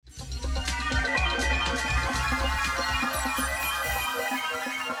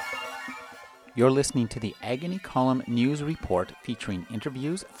You're listening to the Agony Column News Report featuring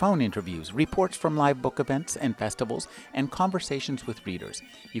interviews, phone interviews, reports from live book events and festivals, and conversations with readers.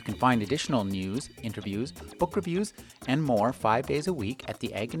 You can find additional news, interviews, book reviews, and more 5 days a week at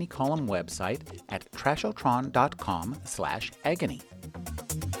the Agony Column website at trashotron.com/agony.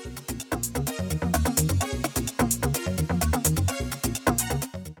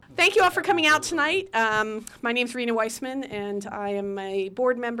 Thank you all for coming out tonight. My name is Rena Weissman, and I am a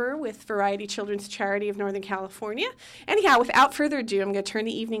board member with Variety Children's Charity of Northern California. Anyhow, without further ado, I'm going to turn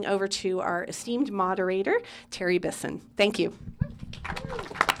the evening over to our esteemed moderator, Terry Bisson. Thank you.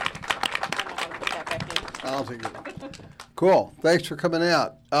 I'll take it. Cool. Thanks for coming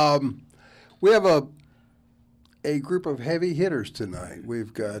out. We have a group of heavy hitters tonight.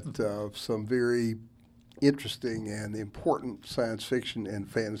 We've got some very interesting and important science fiction and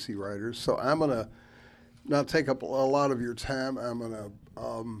fantasy writers. So I'm going to not take up a lot of your time. I'm going to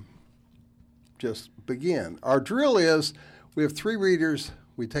just begin. Our drill is we have 3 readers.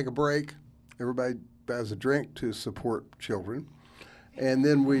 We take a break. Everybody has a drink to support children. And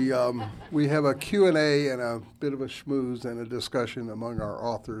then we have a Q&A and a bit of a schmooze and a discussion among our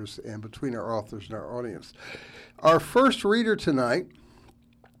authors and between our authors and our audience. Our first reader tonight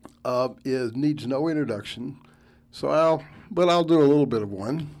needs no introduction, so I'll do a little bit of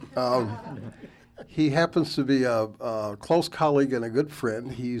one. He happens to be a close colleague and a good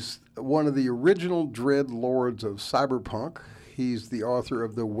friend. He's one of the original Dread Lords of cyberpunk. He's the author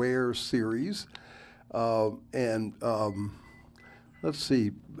of the Where series, and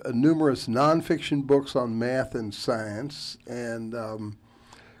numerous nonfiction books on math and science, and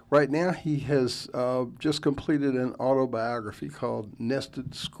right now he has just completed an autobiography called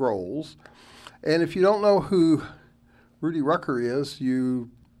Nested Scrolls. And if you don't know who Rudy Rucker is,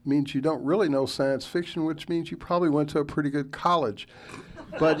 means you don't really know science fiction, which means you probably went to a pretty good college.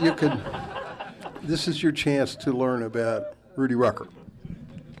 But this is your chance to learn about Rudy Rucker.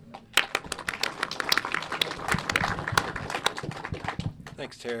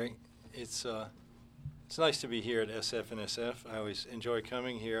 Thanks, Terry. It's nice to be here at SF&SF. I always enjoy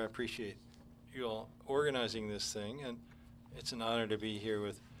coming here. I appreciate you all organizing this thing, and it's an honor to be here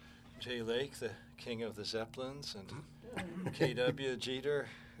with Jay Lake, the king of the Zeppelins, and K.W. Jeter,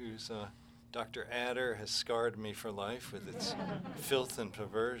 whose Dr. Adder has scarred me for life with its filth and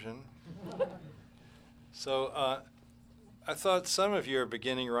perversion. So I thought some of you are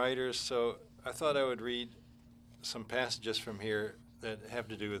beginning writers, so I thought I would read some passages from here that have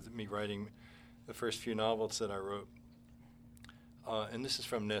to do with me writing the first few novels that I wrote. And this is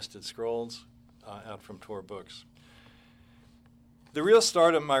from Nested Scrolls, out from Tor Books. The real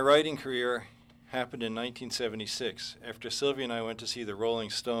start of my writing career happened in 1976, after Sylvia and I went to see the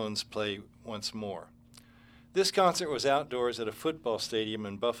Rolling Stones play once more. This concert was outdoors at a football stadium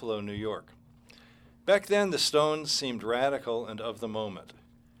in Buffalo, New York. Back then, the Stones seemed radical and of the moment.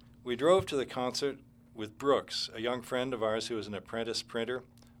 We drove to the concert with Brooks, a young friend of ours who was an apprentice printer,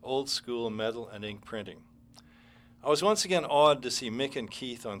 old school metal and ink printing. I was once again awed to see Mick and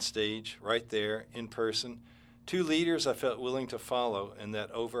Keith on stage, right there, in person, 2 leaders I felt willing to follow in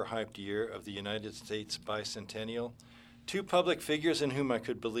that overhyped year of the United States bicentennial, 2 public figures in whom I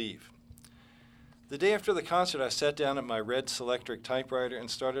could believe. The day after the concert, I sat down at my red Selectric typewriter and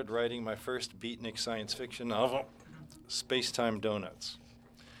started writing my first beatnik science fiction novel, Space-Time Donuts.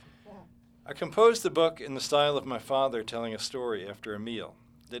 I composed the book in the style of my father telling a story after a meal.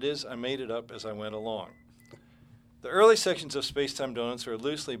 That is, I made it up as I went along. The early sections of Space-Time Donuts were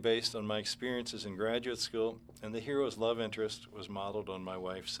loosely based on my experiences in graduate school, and the hero's love interest was modeled on my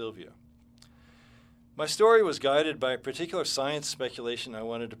wife, Sylvia. My story was guided by a particular science speculation I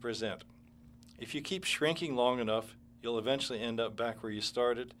wanted to present. If you keep shrinking long enough, you'll eventually end up back where you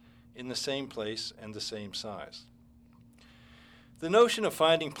started, in the same place and the same size. The notion of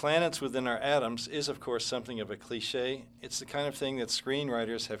finding planets within our atoms is, of course, something of a cliche. It's the kind of thing that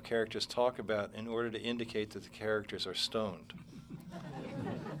screenwriters have characters talk about in order to indicate that the characters are stoned.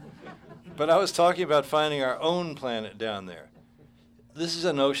 But I was talking about finding our own planet down there. This is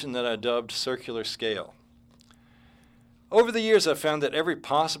a notion that I dubbed circular scale. Over the years, I've found that every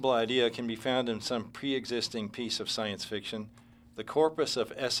possible idea can be found in some pre-existing piece of science fiction. The corpus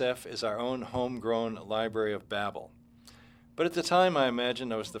of SF is our own homegrown Library of Babel. But at the time, I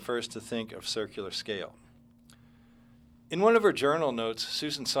imagined I was the first to think of circular scale. In one of her journal notes,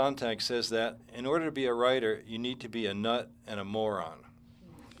 Susan Sontag says that in order to be a writer, you need to be a nut and a moron.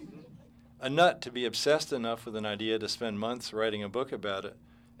 A nut to be obsessed enough with an idea to spend months writing a book about it,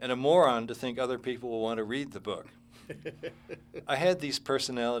 and a moron to think other people will want to read the book. I had these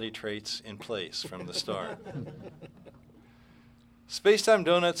personality traits in place from the start. Spacetime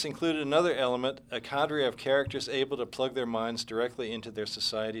Donuts included another element, a cadre of characters able to plug their minds directly into their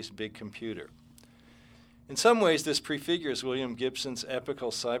society's big computer. In some ways, this prefigures William Gibson's epical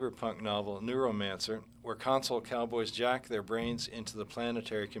cyberpunk novel, Neuromancer, where console cowboys jack their brains into the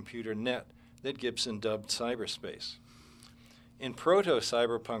planetary computer net that Gibson dubbed cyberspace. In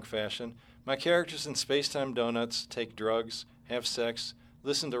proto-cyberpunk fashion, my characters in Spacetime Donuts take drugs, have sex,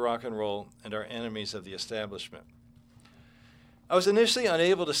 listen to rock and roll, and are enemies of the establishment. I was initially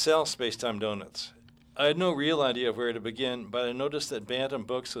unable to sell Spacetime Donuts. I had no real idea of where to begin, but I noticed that Bantam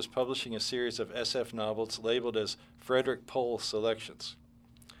Books was publishing a series of SF novels labeled as Frederick Pohl Selections.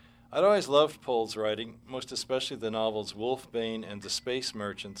 I'd always loved Pohl's writing, most especially the novels Wolfbane and The Space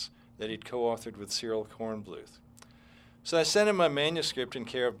Merchants that he'd co-authored with Cyril Kornbluth. So I sent him my manuscript in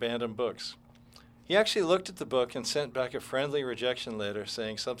care of Bantam Books. He actually looked at the book and sent back a friendly rejection letter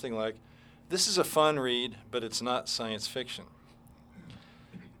saying something like, "This is a fun read, but it's not science fiction."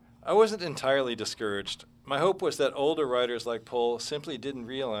 I wasn't entirely discouraged. My hope was that older writers like Pohl simply didn't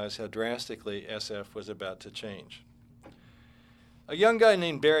realize how drastically SF was about to change. A young guy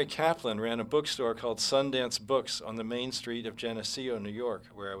named Barry Kaplan ran a bookstore called Sundance Books on the main street of Geneseo, New York,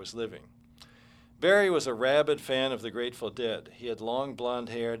 where I was living. Barry was a rabid fan of the Grateful Dead. He had long blonde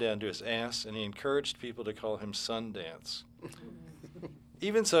hair down to his ass, and he encouraged people to call him Sundance.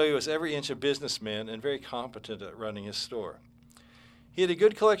 Even so, he was every inch a businessman and very competent at running his store. He had a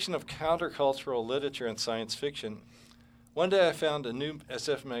good collection of countercultural literature and science fiction. One day I found a new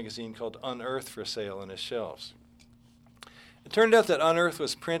SF magazine called Unearth for sale on his shelves. It turned out that Unearth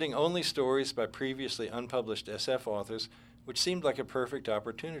was printing only stories by previously unpublished SF authors, which seemed like a perfect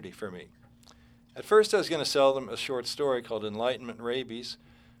opportunity for me. At first I was going to sell them a short story called Enlightenment Rabies,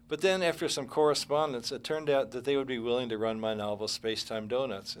 but then after some correspondence it turned out that they would be willing to run my novel Spacetime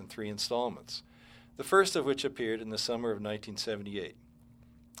Donuts in 3 installments, the first of which appeared in the summer of 1978.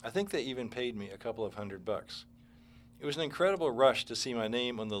 I think they even paid me a couple of $100. It was an incredible rush to see my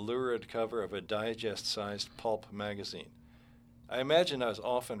name on the lurid cover of a digest-sized pulp magazine. I imagined I was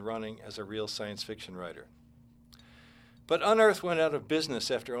off and running as a real science fiction writer. But Unearth went out of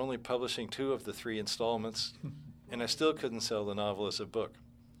business after only publishing 2 of the 3 installments, and I still couldn't sell the novel as a book.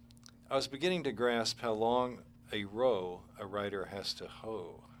 I was beginning to grasp how long a row a writer has to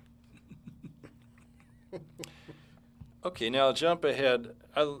hoe. Okay, now I'll jump ahead.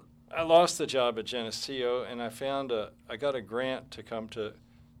 I lost the job at Geneseo, and I got a grant to come to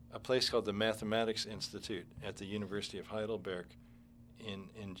a place called the Mathematics Institute at the University of Heidelberg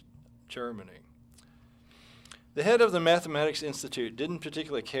in Germany. The head of the Mathematics Institute didn't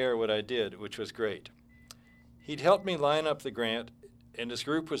particularly care what I did, which was great. He'd helped me line up the grant, and his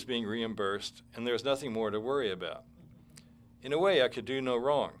group was being reimbursed, and there was nothing more to worry about. In a way, I could do no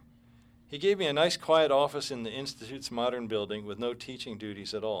wrong. He gave me a nice quiet office in the Institute's modern building with no teaching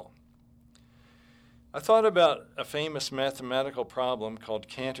duties at all. I thought about a famous mathematical problem called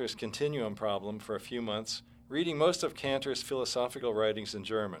Cantor's continuum problem for a few months, reading most of Cantor's philosophical writings in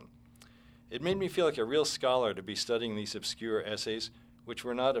German. It made me feel like a real scholar to be studying these obscure essays, which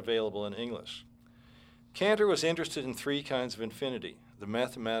were not available in English. Cantor was interested in 3 kinds of infinity: the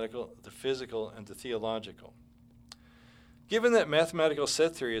mathematical, the physical, and the theological. Given that mathematical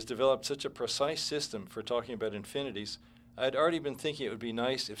set theory has developed such a precise system for talking about infinities, I had already been thinking it would be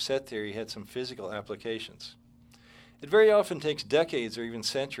nice if set theory had some physical applications. It very often takes decades or even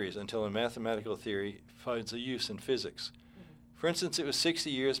centuries until a mathematical theory finds a use in physics. For instance, it was 60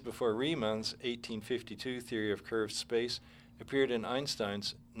 years before Riemann's 1852 theory of curved space appeared in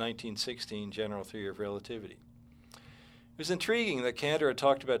Einstein's 1916 general theory of relativity. It was intriguing that Cantor had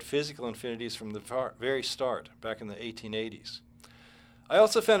talked about physical infinities from the very start, back in the 1880s. I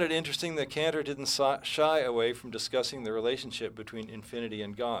also found it interesting that Cantor didn't shy away from discussing the relationship between infinity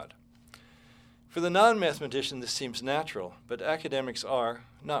and God. For the non-mathematician, this seems natural, but academics are,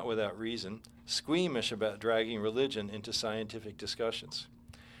 not without reason, squeamish about dragging religion into scientific discussions.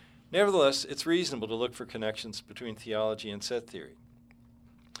 Nevertheless, it's reasonable to look for connections between theology and set theory.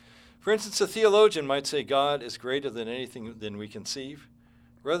 For instance, a theologian might say God is greater than anything than we conceive.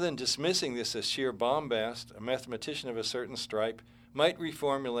 Rather than dismissing this as sheer bombast, a mathematician of a certain stripe might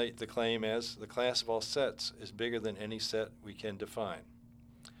reformulate the claim as the class of all sets is bigger than any set we can define.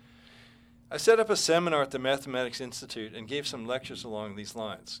 I set up a seminar at the Mathematics Institute and gave some lectures along these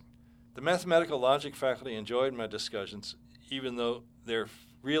lines. The mathematical logic faculty enjoyed my discussions, even though their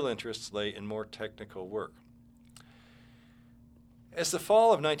real interests lay in more technical work. As the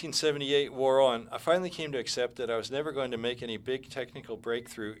fall of 1978 wore on, I finally came to accept that I was never going to make any big technical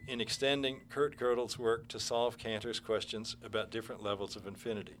breakthrough in extending Kurt Gödel's work to solve Cantor's questions about different levels of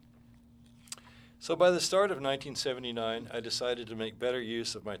infinity. So by the start of 1979, I decided to make better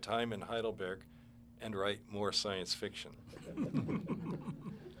use of my time in Heidelberg and write more science fiction.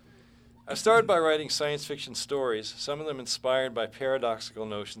 I started by writing science fiction stories, some of them inspired by paradoxical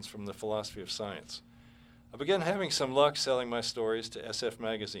notions from the philosophy of science. I began having some luck selling my stories to SF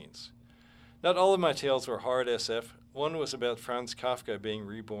magazines. Not all of my tales were hard SF. One was about Franz Kafka being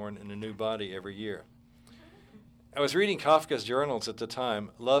reborn in a new body every year. I was reading Kafka's journals at the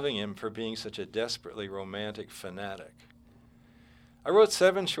time, loving him for being such a desperately romantic fanatic. I wrote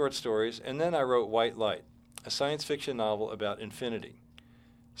 7 short stories, and then I wrote White Light, a science fiction novel about infinity.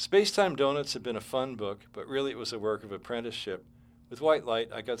 Space-Time Donuts had been a fun book, but really it was a work of apprenticeship. With White Light,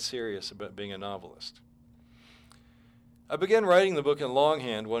 I got serious about being a novelist. I began writing the book in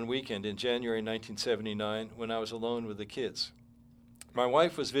longhand one weekend in January 1979 when I was alone with the kids. My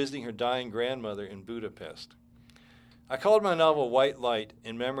wife was visiting her dying grandmother in Budapest. I called my novel White Light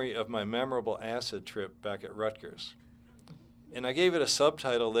in memory of my memorable acid trip back at Rutgers. And I gave it a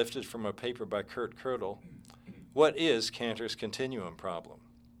subtitle lifted from a paper by Kurt Ködel, What is Cantor's Continuum Problem?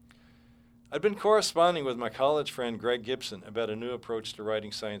 I'd been corresponding with my college friend Greg Gibson about a new approach to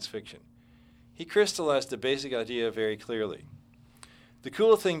writing science fiction. He crystallized the basic idea very clearly. The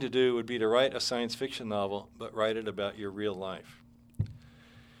cool thing to do would be to write a science fiction novel, but write it about your real life.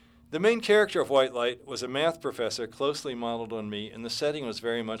 The main character of White Light was a math professor closely modeled on me, and the setting was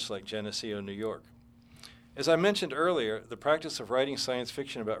very much like Geneseo, New York. As I mentioned earlier, the practice of writing science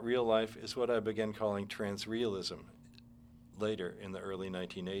fiction about real life is what I began calling transrealism later in the early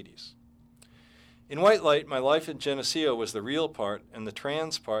 1980s. In White Light, my life in Geneseo was the real part, and the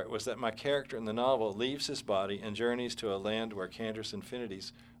trans part was that my character in the novel leaves his body and journeys to a land where Cantor's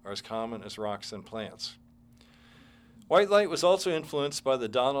infinities are as common as rocks and plants. White Light was also influenced by the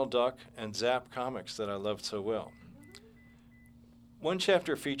Donald Duck and Zap comics that I loved so well. One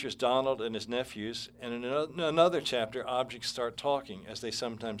chapter features Donald and his nephews, and in another chapter, objects start talking, as they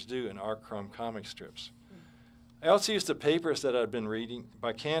sometimes do in Archrome comic strips. I also used the papers that I'd been reading,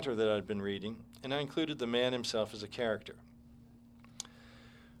 by Cantor that I'd been reading, and I included the man himself as a character.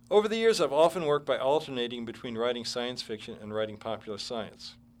 Over the years, I've often worked by alternating between writing science fiction and writing popular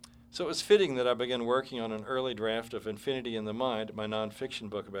science. So it was fitting that I began working on an early draft of Infinity in the Mind, my nonfiction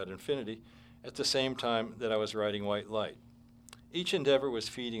book about infinity, at the same time that I was writing White Light. Each endeavor was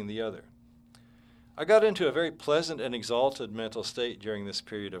feeding the other. I got into a very pleasant and exalted mental state during this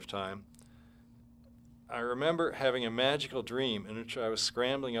period of time. I remember having a magical dream in which I was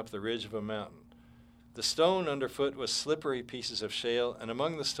scrambling up the ridge of a mountain. The stone underfoot was slippery pieces of shale, and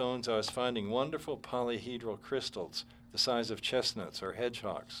among the stones I was finding wonderful polyhedral crystals the size of chestnuts or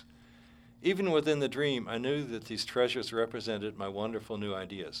hedgehogs. Even within the dream, I knew that these treasures represented my wonderful new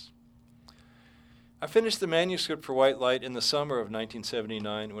ideas. I finished the manuscript for White Light in the summer of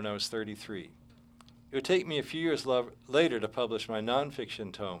 1979 when I was 33. It would take me a few years later to publish my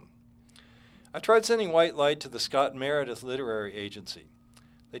nonfiction tome. I tried sending White Light to the Scott Meredith Literary Agency.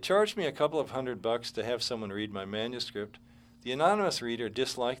 They charged me a couple of $100 to have someone read my manuscript. The anonymous reader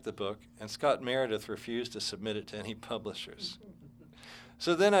disliked the book, and Scott Meredith refused to submit it to any publishers.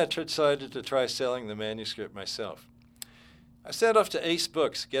 So then I decided to try selling the manuscript myself. I set off to Ace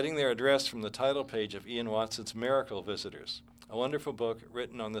Books, getting their address from the title page of Ian Watson's Miracle Visitors, a wonderful book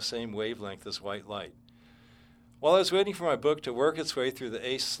written on the same wavelength as White Light. While I was waiting for my book to work its way through the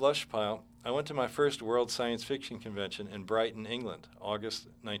Ace slush pile, I went to my first World Science Fiction Convention in Brighton, England, August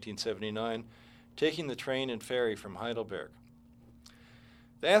 1979, taking the train and ferry from Heidelberg.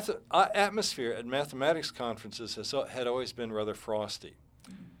 The atmosphere at mathematics conferences had always been rather frosty.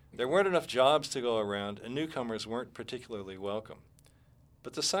 There weren't enough jobs to go around, and newcomers weren't particularly welcome.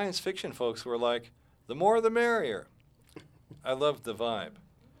 But the science fiction folks were like, the more the merrier. I loved the vibe.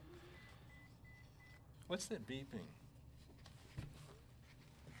 What's that beeping?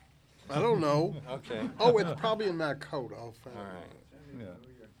 I don't know. Okay. Oh, it's probably in my coat. I'll find All right.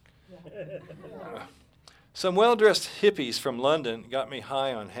 Yeah. Some well-dressed hippies from London got me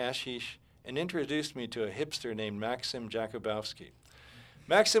high on hashish and introduced me to a hipster named Maxim Jakubowski.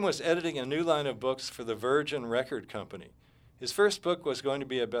 Maxim was editing a new line of books for the Virgin Record Company. His first book was going to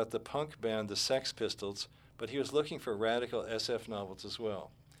be about the punk band the Sex Pistols, but he was looking for radical SF novels as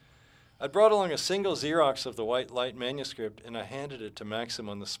well. I brought along a single Xerox of the White Light manuscript, and I handed it to Maxim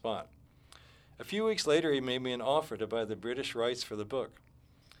on the spot. A few weeks later, he made me an offer to buy the British rights for the book.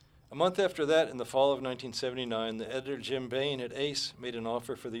 A month after that, in the fall of 1979, the editor Jim Bain at Ace made an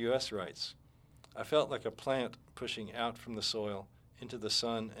offer for the U.S. rights. I felt like a plant pushing out from the soil into the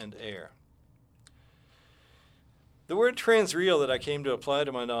sun and air. The word transreal that I came to apply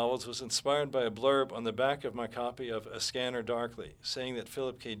to my novels was inspired by a blurb on the back of my copy of A Scanner Darkly, saying that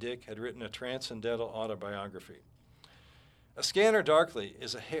Philip K. Dick had written a transcendental autobiography. A Scanner Darkly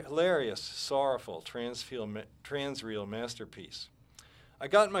is a hilarious, sorrowful, transreal masterpiece. I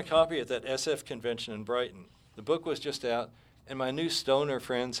got my copy at that SF convention in Brighton. The book was just out, and my new stoner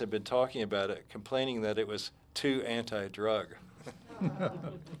friends had been talking about it, complaining that it was too anti-drug.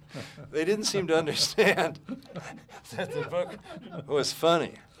 They didn't seem to understand that the book was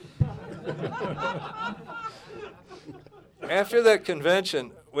funny. After that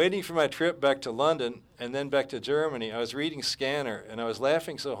convention, waiting for my trip back to London and then back to Germany, I was reading Scanner, and I was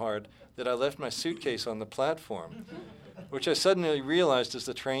laughing so hard that I left my suitcase on the platform, which I suddenly realized as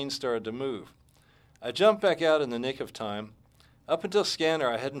the train started to move. I jumped back out in the nick of time. Up until Scanner,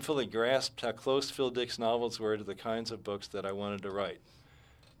 I hadn't fully grasped how close Phil Dick's novels were to the kinds of books that I wanted to write.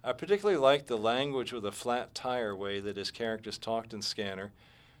 I particularly liked the language with a flat tire way that his characters talked in Scanner,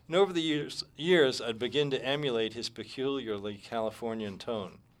 and over the years I'd begin to emulate his peculiarly Californian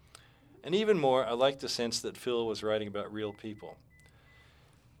tone. And even more, I liked the sense that Phil was writing about real people.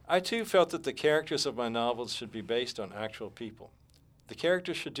 I too felt that the characters of my novels should be based on actual people. The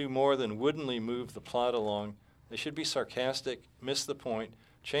characters should do more than woodenly move the plot along. They should be sarcastic, miss the point,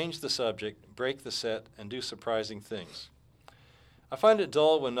 change the subject, break the set, and do surprising things. I find it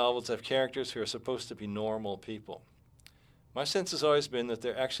dull when novels have characters who are supposed to be normal people. My sense has always been that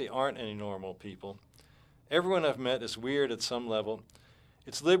there actually aren't any normal people. Everyone I've met is weird at some level.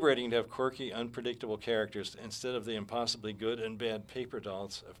 It's liberating to have quirky, unpredictable characters instead of the impossibly good and bad paper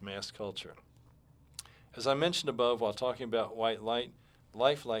dolls of mass culture. As I mentioned above while talking about white light,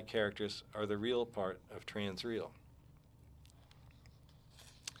 lifelike characters are the real part of transreal.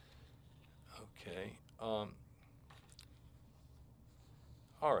 Okay.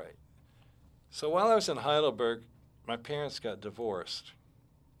 All right. So while I was in Heidelberg, my parents got divorced.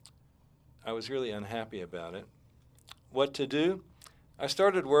 I was really unhappy about it. What to do? I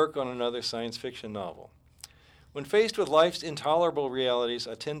started work on another science fiction novel. When faced with life's intolerable realities,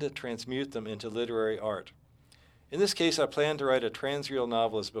 I tend to transmute them into literary art. In this case, I planned to write a transreal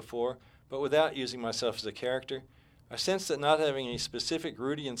novel as before, but without using myself as a character. I sensed that not having a specific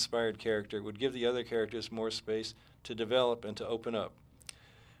Rudy-inspired character would give the other characters more space to develop and to open up.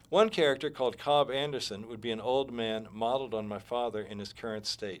 One character, called Cobb Anderson, would be an old man modeled on my father in his current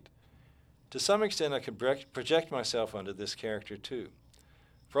state. To some extent, I could project myself onto this character, too.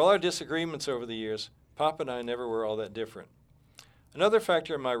 For all our disagreements over the years, Pop and I never were all that different. Another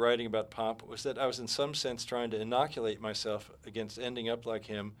factor in my writing about Pop was that I was in some sense trying to inoculate myself against ending up like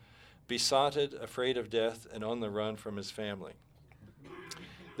him, besotted, afraid of death, and on the run from his family.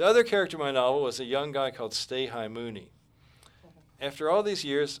 The other character in my novel was a young guy called Stay High Mooney. After all these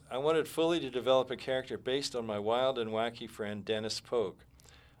years, I wanted fully to develop a character based on my wild and wacky friend Dennis Pogue,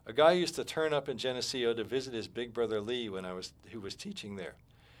 a guy who used to turn up in Geneseo to visit his big brother Lee who was teaching there.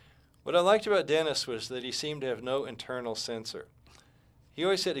 What I liked about Dennis was that he seemed to have no internal censor. He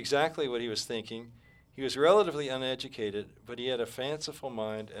always said exactly what he was thinking. He was relatively uneducated, but he had a fanciful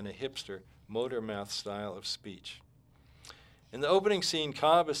mind and a hipster, motor mouth style of speech. In the opening scene,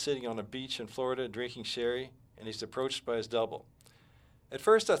 Cobb is sitting on a beach in Florida drinking sherry, and he's approached by his double. At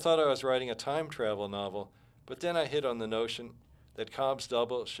first, I thought I was writing a time travel novel, but then I hit on the notion that Cobb's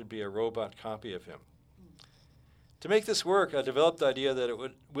double should be a robot copy of him. To make this work, I developed the idea that it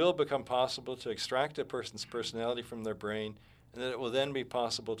will become possible to extract a person's personality from their brain, and that it will then be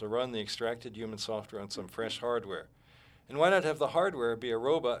possible to run the extracted human software on some fresh hardware. And why not have the hardware be a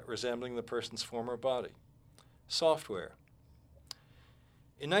robot resembling the person's former body? Software.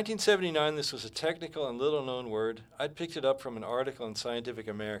 In 1979, this was a technical and little-known word. I'd picked it up from an article in Scientific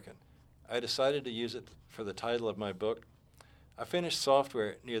American. I decided to use it for the title of my book. I finished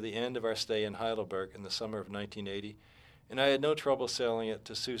Software near the end of our stay in Heidelberg in the summer of 1980, and I had no trouble selling it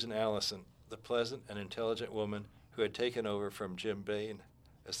to Susan Allison, the pleasant and intelligent woman who had taken over from Jim Bain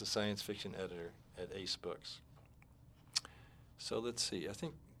as the science fiction editor at Ace Books. So let's see, I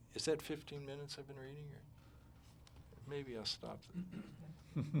think, is that 15 minutes I've been reading? Or maybe I'll stop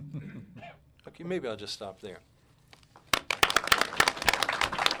there. Okay, maybe I'll just stop there.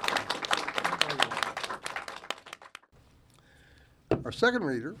 Our second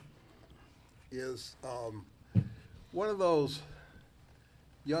reader is one of those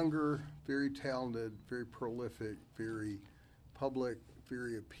younger, very talented, very prolific, very public,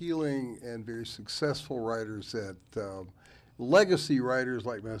 very appealing, and very successful writers that legacy writers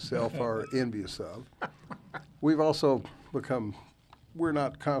like myself are envious of. We've also become, we're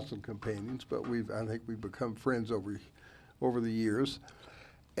not constant companions, but I think we've become friends over the years.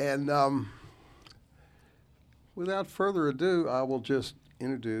 And Without further ado, I will just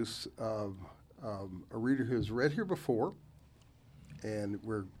introduce a reader who has read here before, and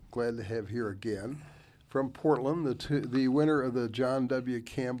we're glad to have here again. From Portland, the winner of the John W.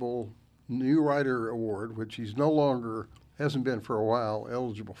 Campbell New Writer Award, which he's no longer, hasn't been for a while,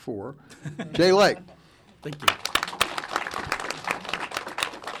 eligible for, Jay Lake. Thank you.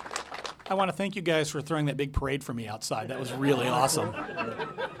 I want to thank you guys for throwing that big parade for me outside. That was really awesome.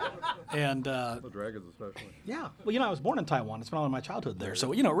 And The dragons especially. yeah, well, I was born in Taiwan. I spent all of my childhood there,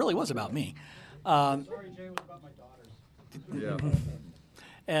 so it really was about me. Sorry, Jay, it was about my daughters. Yeah.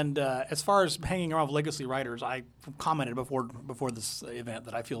 And as far as hanging around with legacy writers, I commented before this event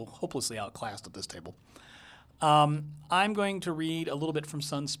that I feel hopelessly outclassed at this table. I'm going to read a little bit from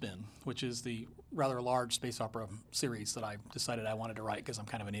Sunspin, which is the rather large space opera series that I decided I wanted to write because I'm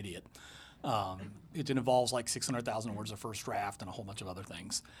kind of an idiot. It involves like 600,000 words of first draft and a whole bunch of other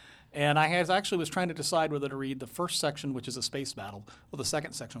things. And I was trying to decide whether to read the first section, which is a space battle, or the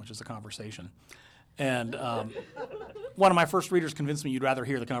second section, which is a conversation. And one of my first readers convinced me you'd rather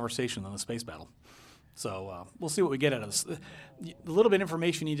hear the conversation than the space battle. So we'll see what we get out of this. The little bit of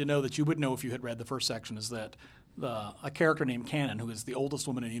information you need to know that you would know if you had read the first section is that a character named Cannon, who is the oldest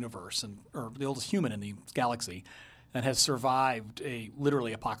woman in the universe, or the oldest human in the galaxy, and has survived a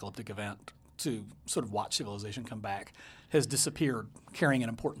literally apocalyptic event to sort of watch civilization come back, has disappeared carrying an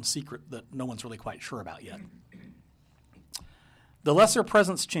important secret that no one's really quite sure about yet. The lesser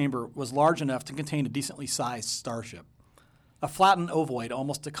presence chamber was large enough to contain a decently sized starship. A flattened ovoid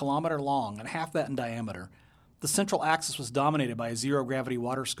almost a kilometer long and half that in diameter, the central axis was dominated by a zero-gravity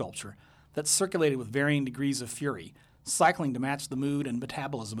water sculpture that circulated with varying degrees of fury, cycling to match the mood and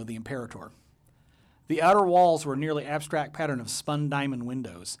metabolism of the Imperator. The outer walls were a nearly abstract pattern of spun diamond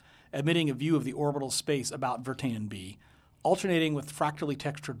windows, admitting a view of the orbital space about Vertanen B, alternating with fractally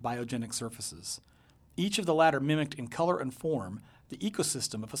textured biogenic surfaces. Each of the latter mimicked in color and form the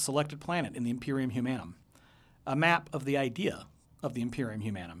ecosystem of a selected planet in the Imperium Humanum, a map of the idea of the Imperium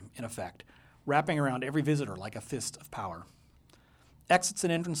Humanum, in effect, wrapping around every visitor like a fist of power. Exits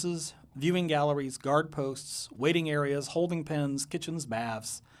and entrances, viewing galleries, guard posts, waiting areas, holding pens, kitchens,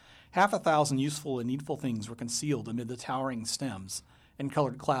 baths, 1,000 useful and needful things were concealed amid the towering stems and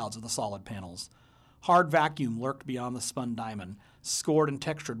colored clouds of the solid panels. Hard vacuum lurked beyond the spun diamond, scored and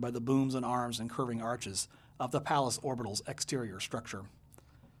textured by the booms and arms and curving arches of the palace orbital's exterior structure.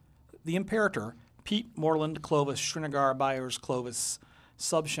 The Imperator, Pete, Moreland, Clovis, Srinagar, Byers, Clovis,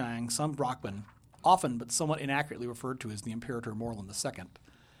 Subshang, some Brockman, often but somewhat inaccurately referred to as the Imperator Moreland II,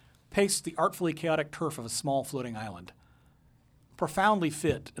 paced the artfully chaotic turf of a small floating island. Profoundly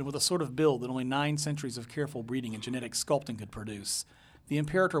fit and with a sort of build that only 9 centuries of careful breeding and genetic sculpting could produce, the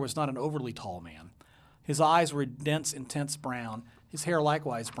Imperator was not an overly tall man. His eyes were dense, intense brown, his hair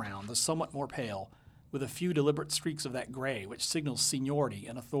likewise brown, though somewhat more pale, with a few deliberate streaks of that gray which signals seniority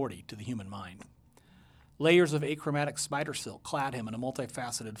and authority to the human mind. Layers of achromatic spider silk clad him in a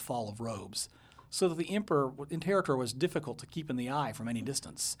multifaceted fall of robes, so that the Imperator was difficult to keep in the eye from any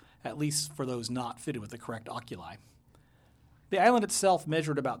distance, at least for those not fitted with the correct oculi. The island itself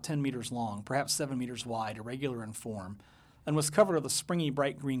measured about 10 meters long, perhaps 7 meters wide, irregular in form, and was covered with a springy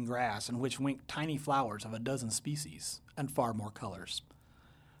bright green grass in which winked tiny flowers of a dozen species, and far more colors.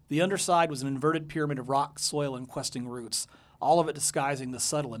 The underside was an inverted pyramid of rock, soil, and questing roots, all of it disguising the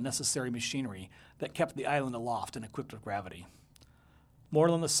subtle and necessary machinery that kept the island aloft and equipped with gravity.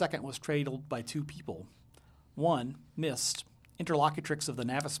 Moreland II was cradled by 2 people. One, Mist, interlocutrix of the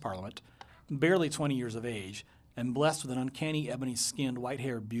Navis Parliament, barely 20 years of age, and blessed with an uncanny ebony-skinned,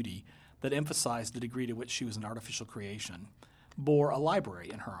 white-haired beauty that emphasized the degree to which she was an artificial creation, bore a library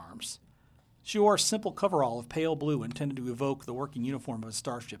in her arms. She wore a simple coverall of pale blue intended to evoke the working uniform of a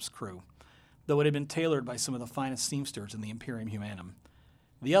starship's crew, though it had been tailored by some of the finest seamsters in the Imperium Humanum.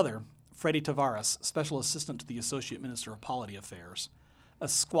 The other, Freddie Tavares, special assistant to the Associate Minister of Polity Affairs, a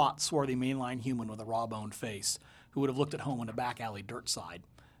squat, swarthy mainline human with a raw-boned face who would have looked at home in a back-alley dirt side,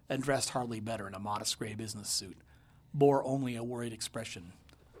 and dressed hardly better in a modest gray business suit, bore only a worried expression.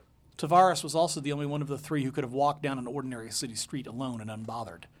 Tavares was also the only one of the 3 who could have walked down an ordinary city street alone and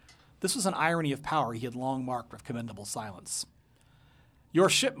unbothered. This was an irony of power he had long marked with commendable silence. Your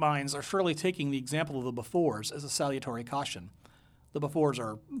ship minds are surely taking the example of the Befores as a salutary caution. The Befores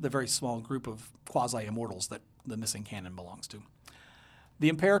are the very small group of quasi-immortals that the missing canon belongs to. The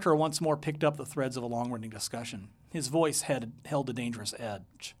Imperator once more picked up the threads of a long-running discussion. His voice held a dangerous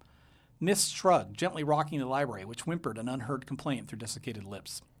edge. Mist shrugged, gently rocking the library, which whimpered an unheard complaint through desiccated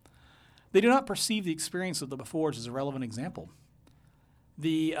lips. They do not perceive the experience of the Befores as a relevant example.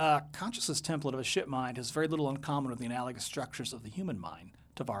 The consciousness template of a ship mind has very little in common with the analogous structures of the human mind,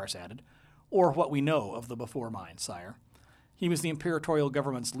 Tavares added, or what we know of the Beaufort mind, sire. He was the imperatorial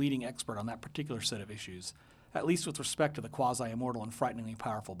government's leading expert on that particular set of issues, at least with respect to the quasi-immortal and frighteningly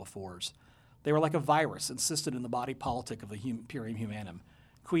powerful Beauforts. They were like a virus encysted in the body politic of the Imperium Humanum,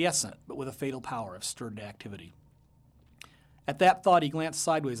 quiescent but with a fatal power if stirred to activity. At that thought, he glanced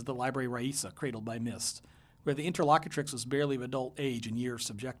sideways at the Library Raissa, cradled by mist, where the interlocutrix was barely of adult age and years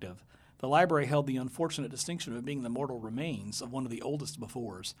subjective. The library held the unfortunate distinction of being the mortal remains of one of the oldest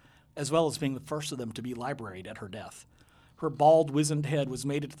Beauforts, as well as being the first of them to be libraried at her death. Her bald, wizened head was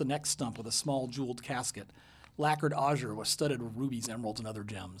mated to the neck stump with a small jeweled casket. Lacquered azure was studded with rubies, emeralds, and other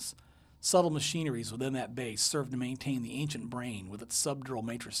gems. Subtle machineries within that base served to maintain the ancient brain with its subdural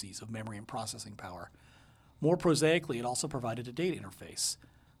matrices of memory and processing power. More prosaically, it also provided a data interface.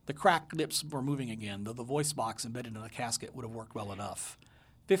 The cracked lips were moving again, though the voice box embedded in the casket would have worked well enough.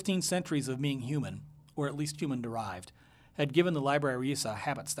 15 centuries of being human, or at least human-derived, had given the Library Raissa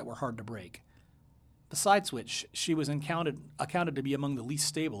habits that were hard to break. Besides which, she was accounted to be among the least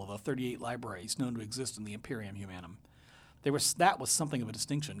stable of the 38 libraries known to exist in the Imperium Humanum. That was something of a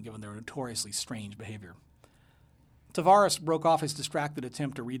distinction, given their notoriously strange behavior. Tavares broke off his distracted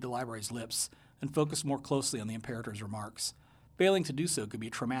attempt to read the library's lips and focused more closely on the Imperator's remarks. Failing to do so could be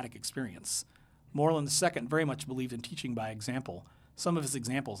a traumatic experience. Moreland II very much believed in teaching by example. Some of his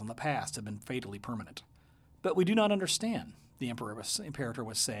examples in the past have been fatally permanent. But we do not understand, the Imperator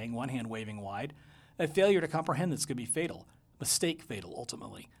was saying, one hand waving wide. A failure to comprehend this could be fatal. Mistake fatal,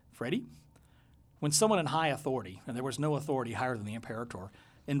 ultimately. Freddy? When someone in high authority, and there was no authority higher than the Imperator,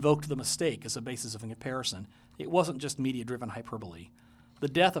 invoked the mistake as a basis of comparison, it wasn't just media-driven hyperbole. The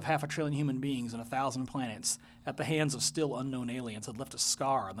death of 500 billion human beings and 1,000 planets at the hands of still unknown aliens had left a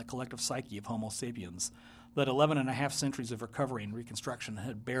scar on the collective psyche of Homo sapiens that 11.5 centuries of recovery and reconstruction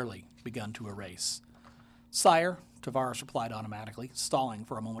had barely begun to erase. Sire, Tavares replied automatically, stalling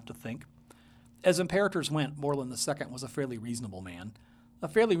for a moment to think. As imperators went, Moreland II was a fairly reasonable man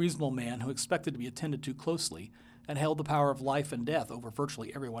who expected to be attended to closely and held the power of life and death over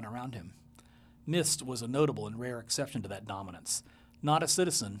virtually everyone around him. Mist was a notable and rare exception to that dominance. Not a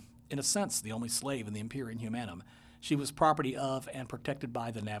citizen, in a sense the only slave in the Imperium Humanum, she was property of and protected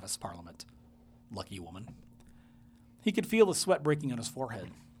by the Navis Parliament. Lucky woman. He could feel the sweat breaking on his forehead.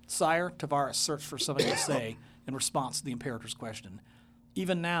 Sire, Tavares searched for something to say in response to the Imperator's question.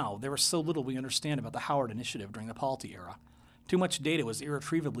 Even now, there is so little we understand about the Howard Initiative during the Polity era. Too much data was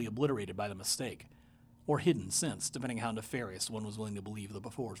irretrievably obliterated by the mistake, or hidden since, depending how nefarious one was willing to believe the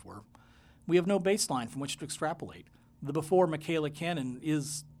Beauforts were. We have no baseline from which to extrapolate. The Beaufort Michaela Cannon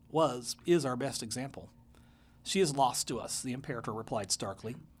is our best example. She is lost to us, the Imperator replied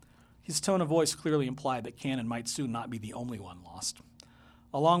starkly. His tone of voice clearly implied that Cannon might soon not be the only one lost.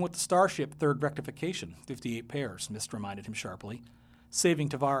 Along with the Starship Third Rectification, 58 pairs, Mist reminded him sharply, saving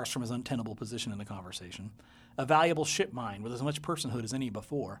Tavares from his untenable position in the conversation. A valuable ship mine with as much personhood as any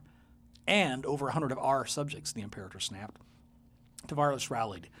before, and over 100 of our subjects, the Imperator snapped. Tavares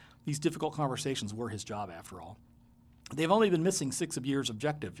rallied. These difficult conversations were his job, after all. They've only been missing 6 of year's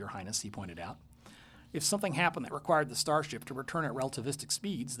objective, Your Highness, he pointed out. If something happened that required the Starship to return at relativistic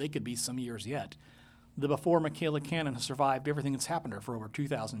speeds, they could be some years yet. The Beaufort Michaela Cannon has survived everything that's happened to her for over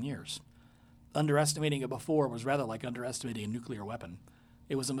 2,000 years. Underestimating a Beaufort was rather like underestimating a nuclear weapon.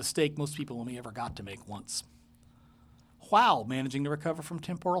 It was a mistake most people only ever got to make once. While managing to recover from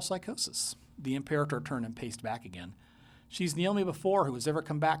temporal psychosis, the Imperator turned and paced back again. She's the only Beaufort who has ever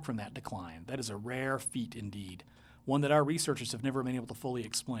come back from that decline. That is a rare feat indeed, one that our researchers have never been able to fully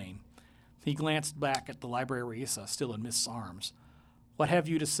explain. He glanced back at the Library Raissa, still in Mist's arms. What have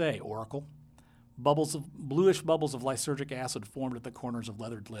you to say, Oracle? Bluish bubbles of lysergic acid formed at the corners of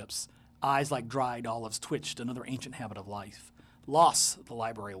leathered lips. Eyes like dried olives twitched, another ancient habit of life. Loss, the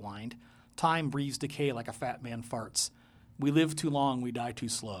library whined. Time breathes decay like a fat man farts. We live too long, we die too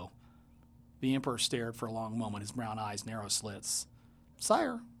slow. The Emperor stared for a long moment, his brown eyes narrow slits.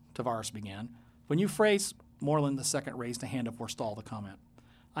 Sire, Tavares began, when you phrase... Moreland II raised a hand to forestall the comment.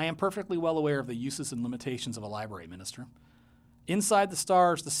 I am perfectly well aware of the uses and limitations of a library, Minister. Inside the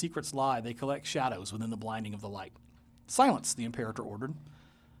stars, the secrets lie. They collect shadows within the blinding of the light. Silence, the Imperator ordered.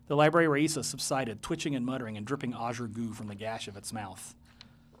 The Library Raissa subsided, twitching and muttering and dripping azure goo from the gash of its mouth.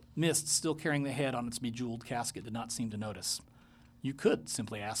 Mist, still carrying the head on its bejeweled casket, did not seem to notice. You could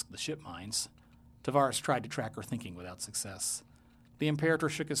simply ask the ship mines. Tavares tried to track her thinking without success. The Imperator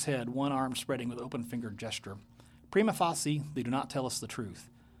shook his head, one arm spreading with open-fingered gesture. Prima facie, they do not tell us the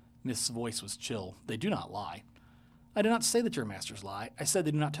truth. Mist's voice was chill. They do not lie. I do not say that your masters lie. I said they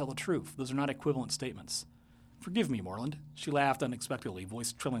do not tell the truth. Those are not equivalent statements. Forgive me, Moreland. She laughed unexpectedly,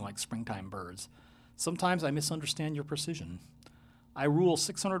 voice trilling like springtime birds. Sometimes I misunderstand your precision. I rule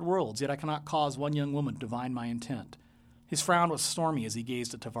 600 worlds, yet I cannot cause one young woman to divine my intent. His frown was stormy as he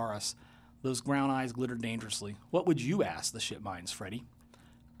gazed at Tavares. Those brown eyes glittered dangerously. What would you ask the ship minds, Freddy?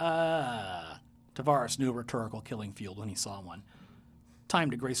 Tavares knew a rhetorical killing field when he saw one. Time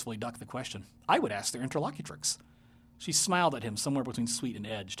to gracefully duck the question. I would ask their interlocutrix. She smiled at him somewhere between sweet and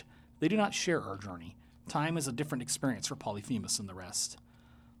edged. They do not share our journey. Time is a different experience for Polyphemus and the rest.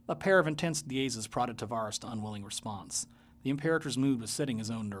 A pair of intense gazes prodded Tavares to unwilling response. The Imperator's mood was setting his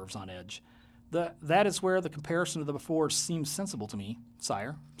own nerves on edge. That is where the comparison to the before seems sensible to me,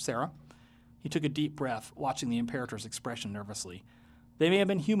 sire, Sarah. He took a deep breath, watching the Imperator's expression nervously. They may have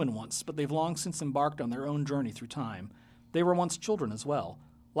been human once, but they've long since embarked on their own journey through time. They were once children as well.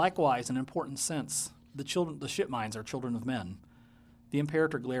 Likewise, in an important sense, the ship minds are children of men. The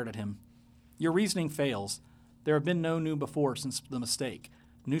Imperator glared at him. Your reasoning fails. There have been no new before since the mistake.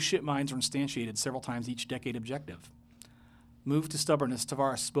 New ship minds are instantiated several times each decade objective. Moved to stubbornness,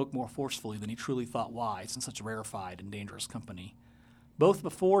 Tavares spoke more forcefully than he truly thought wise in such rarefied and dangerous company. Both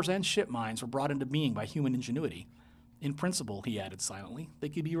befores and ship minds were brought into being by human ingenuity. In principle, he added silently, they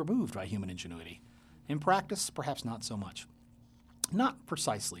could be removed by human ingenuity. In practice, perhaps not so much. Not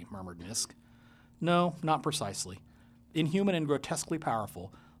precisely, murmured Misk. No, not precisely. Inhuman and grotesquely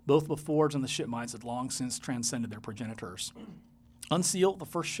powerful, both befores and the ship minds had long since transcended their progenitors. Unseal, the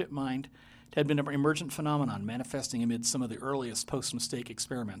first ship mind, had been an emergent phenomenon manifesting amid some of the earliest post-mistake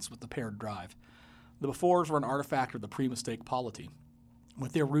experiments with the paired drive. The befores were an artifact of the pre-mistake polity,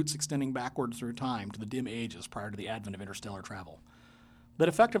 with their roots extending backward through time to the dim ages prior to the advent of interstellar travel. But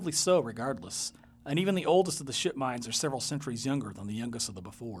effectively so, regardless, and even the oldest of the ship minds are several centuries younger than the youngest of the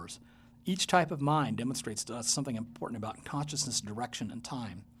befores. Each type of mind demonstrates to us something important about consciousness, direction, and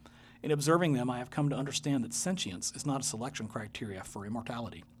time. In observing them, I have come to understand that sentience is not a selection criteria for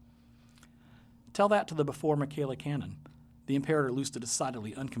immortality. Tell that to the before Michaela Cannon. The Imperator loosed a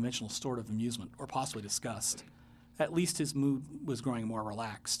decidedly unconventional sort of amusement, or possibly disgust. At least his mood was growing more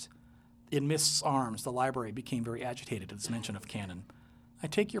relaxed. In Mist's arms, the library became very agitated at this mention of Cannon. I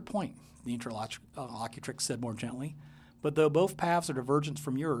take your point, the interlocutrix said more gently. But though both paths are divergent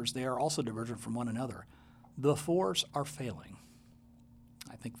from yours, they are also divergent from one another. The befores are failing.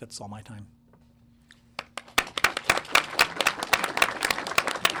 I think that's all my time.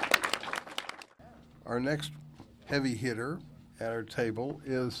 Our next heavy hitter at our table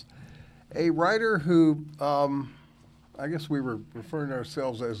is a writer who, I guess we were referring to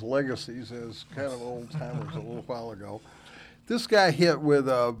ourselves as legacies, as kind of old timers a little while ago. This guy hit with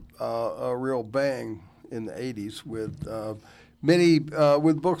a real bang in the 80s with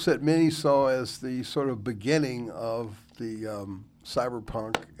with books that many saw as the sort of beginning of the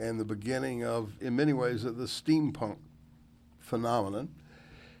cyberpunk and the beginning of, in many ways, of the steampunk phenomenon.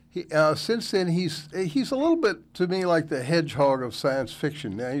 Since then, he's a little bit, to me, like the hedgehog of science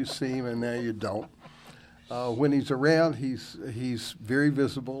fiction. Now you see him and now you don't. When he's around, he's very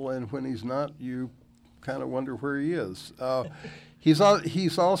visible, and when he's not, you kind of wonder where he is. He's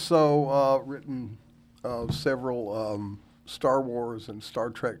also written several Star Wars and Star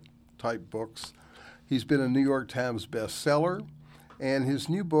Trek type books. He's been a New York Times bestseller, and his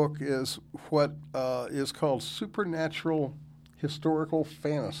new book is what is called Supernatural Historical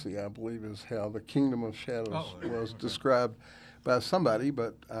Fantasy, I believe is how the Kingdom of Shadows was described by somebody,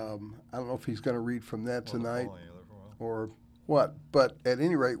 but I don't know if he's going to read from that tonight or what. But at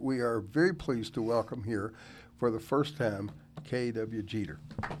any rate, we are very pleased to welcome here for the first time K.W. Jeter.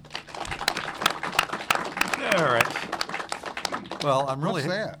 All right. Well, I'm really...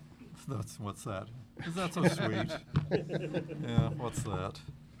 What's that? What's that? Is that so sweet? Yeah, what's that?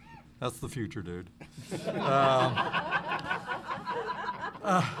 That's the future, dude.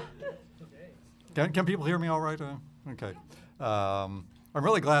 Can people hear me all right? Okay. I'm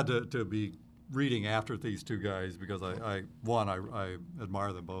really glad to be reading after these two guys because I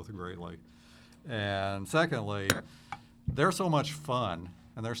admire them both greatly. And secondly, they're so much fun,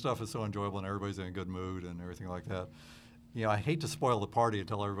 and their stuff is so enjoyable, and everybody's in a good mood and everything like that. You know, I hate to spoil the party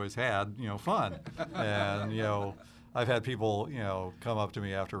until everybody's had, fun. And, I've had people, come up to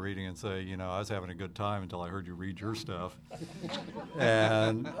me after reading and say, I was having a good time until I heard you read your stuff.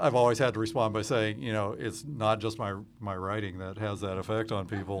 And I've always had to respond by saying, it's not just my writing that has that effect on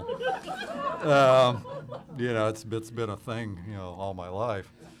people. It's been a thing, all my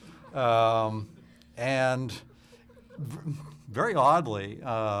life. And very oddly,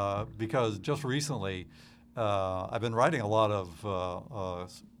 because just recently, I've been writing a lot of,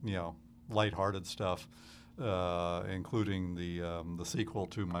 lighthearted stuff. Including the sequel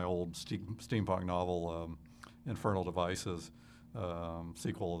to my old steampunk novel, Infernal Devices,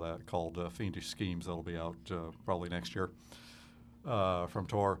 sequel of that called Fiendish Schemes. That'll be out probably next year. from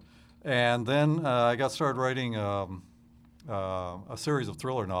Tor. And then I got started writing a series of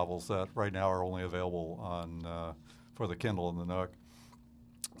thriller novels that right now are only available on for the Kindle and the Nook,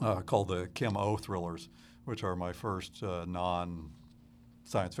 called the Kim O thrillers, which are my first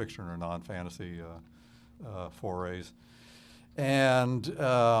non-science fiction or non-fantasy forays. And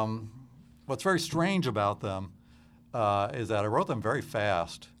what's very strange about them is that I wrote them very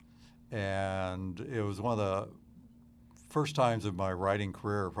fast, and it was one of the first times in my writing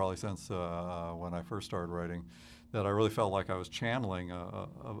career, probably since when I first started writing, that I really felt like I was channeling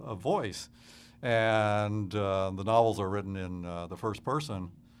a voice. And the novels are written in the first person,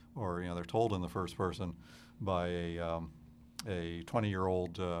 or they're told in the first person by a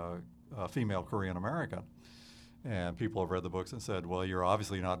 20-year-old female Korean American. And people have read the books and said, well, you're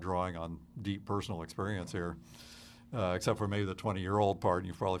obviously not drawing on deep personal experience here, except for maybe the 20-year-old part, and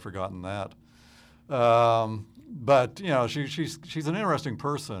you've probably forgotten that. But she's an interesting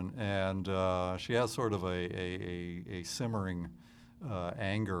person, and she has sort of a simmering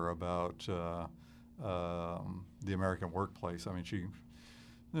anger about the American workplace. I mean,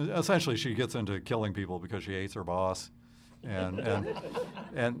 she gets into killing people because she hates her boss, and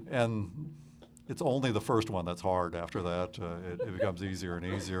it's only the first one that's hard. After that, it becomes easier and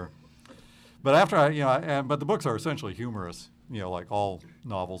easier. But after but the books are essentially humorous, like all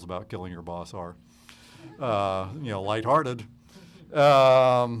novels about killing your boss are. Lighthearted,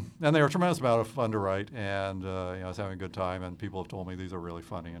 and they were a tremendous amount of fun to write, and I was having a good time, and people have told me these are really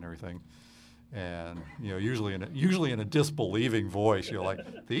funny and everything, and usually in a disbelieving voice, you're like,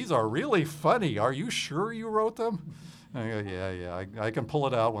 these are really funny. Are you sure you wrote them? And I go, yeah, I can pull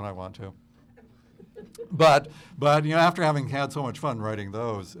it out when I want to. But after having had so much fun writing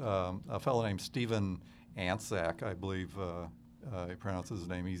those, a fellow named Stephen Anzac, I believe he pronounces his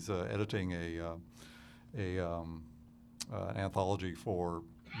name, he's editing an anthology for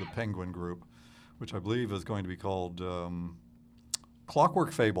the Penguin Group, which I believe is going to be called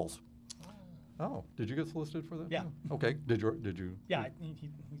Clockwork Fables. Oh, did you get solicited for that? Yeah. Okay. Did you? Yeah,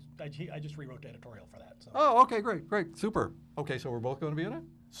 I just rewrote the editorial for that. So. Oh, okay, great, super. Okay, so we're both going to be in it.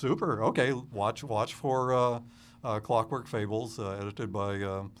 Super. Okay, watch for Clockwork Fables, edited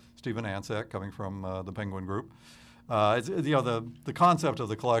by Stephen Anzac, coming from the Penguin Group. The concept of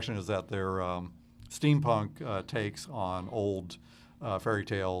the collection is that they're steampunk takes on old fairy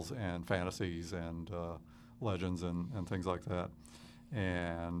tales and fantasies and legends and things like that.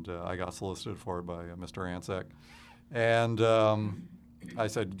 And I got solicited for it by Mr. Anzac. And I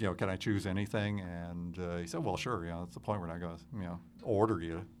said, can I choose anything? And he said, well, sure. That's the point. We're not going to, order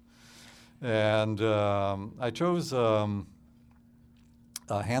you. And I chose Hans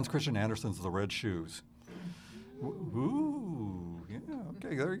Christian Andersen's The Red Shoes. Ooh, yeah,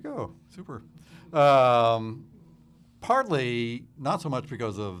 okay, there you go. Super. Partly, not so much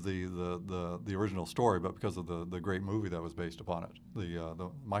because of the original story, but because of the great movie that was based upon it. The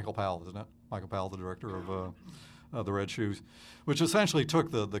Michael Powell, isn't it? Michael Powell, the director of The Red Shoes, which essentially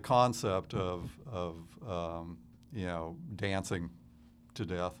took the concept of dancing to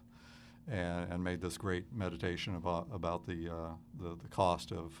death and made this great meditation about the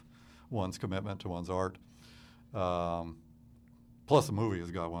cost of one's commitment to one's art. Plus, the movie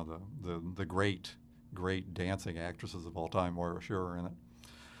has got one of the great dancing actresses of all time, Moira Shearer, in it.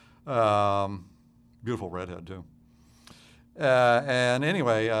 Beautiful redhead, too. And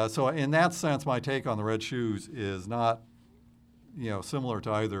anyway, so in that sense, my take on The Red Shoes is not, similar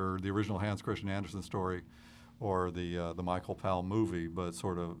to either the original Hans Christian Andersen story or the Michael Powell movie, but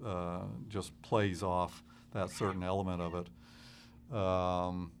sort of just plays off that certain element of it.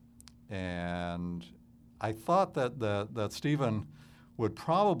 And I thought that Stephen would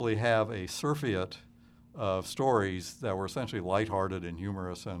probably have a surfeit of stories that were essentially lighthearted and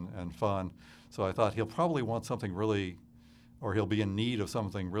humorous and fun. So I thought he'll probably want something really, or he'll be in need of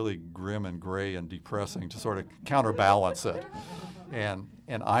something really grim and gray and depressing to sort of counterbalance it. And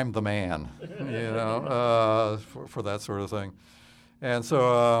I'm the man, for that sort of thing. And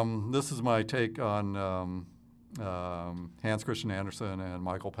so this is my take on Hans Christian Andersen and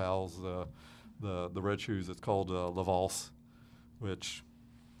Michael Powell's the Red Shoes. It's called La Valse, which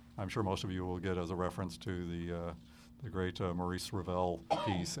I'm sure most of you will get as a reference to the great Maurice Ravel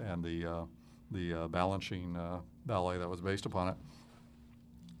piece and the Balanchine ballet that was based upon it.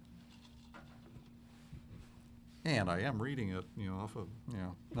 And I am reading it, off of,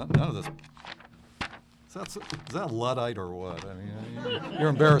 none of this. Is that Luddite or what? I mean, you're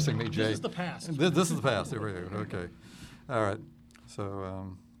embarrassing me, Jay. This is the past. This is the past. There we go. Okay. All right.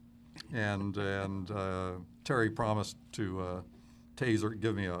 So, and Terry promised to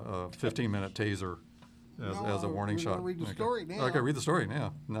give me a 15-minute taser as a warning we're shot. gonna read the story now. Okay, read the story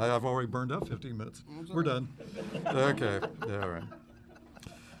now. Now I've already burned up 15 minutes. We're done. Okay, yeah, all right.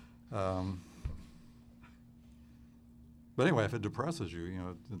 But anyway, if it depresses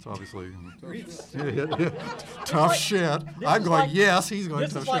you, it's obviously tough shit. I'm going, yes, he's going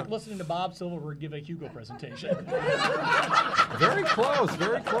This tough is like shit. listening to Bob Silverberg give a Hugo presentation. Very close,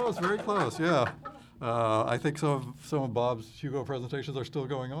 very close, very close, yeah. I think some of Bob's Hugo presentations are still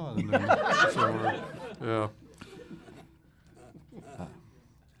going on. Yeah.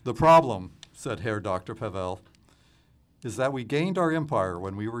 The problem, said Herr Dr. Pavel, is that we gained our empire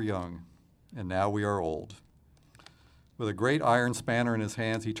when we were young, and now we are old. With a great iron spanner in his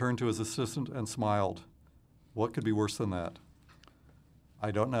hands, he turned to his assistant and smiled. What could be worse than that? I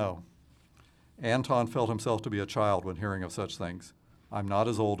don't know. Anton felt himself to be a child when hearing of such things. I'm not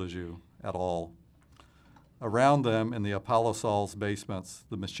as old as you, at all. Around them, in the Apollosol's basements,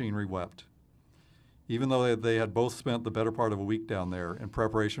 the machinery wept. Even though they had both spent the better part of a week down there in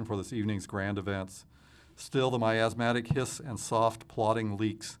preparation for this evening's grand events, still the miasmatic hiss and soft, plodding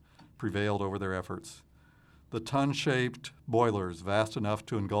leaks prevailed over their efforts. The ton-shaped boilers, vast enough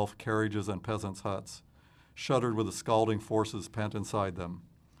to engulf carriages and peasants' huts, shuddered with the scalding forces pent inside them.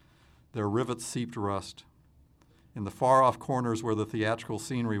 Their rivets seeped rust. In the far-off corners where the theatrical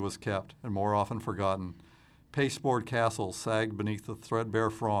scenery was kept, and more often forgotten, pasteboard castles sagged beneath the threadbare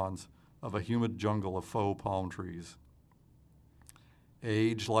fronds of a humid jungle of faux palm trees.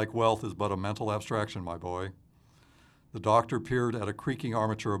 Age, like wealth, is but a mental abstraction, my boy. The doctor peered at a creaking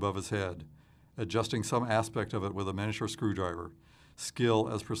armature above his head, adjusting some aspect of it with a miniature screwdriver, skill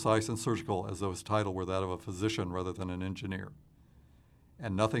as precise and surgical as though his title were that of a physician rather than an engineer.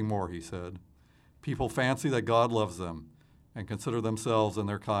 And nothing more, he said. People fancy that God loves them and consider themselves and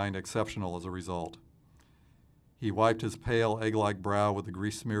their kind exceptional as a result. He wiped his pale, egg-like brow with the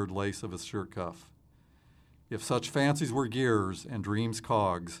grease-smeared lace of his shirt cuff. If such fancies were gears and dreams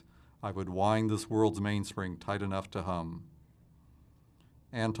cogs, I would wind this world's mainspring tight enough to hum.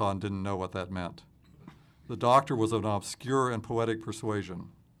 Anton didn't know what that meant. The doctor was of an obscure and poetic persuasion.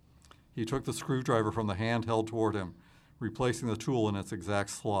 He took the screwdriver from the hand held toward him, replacing the tool in its exact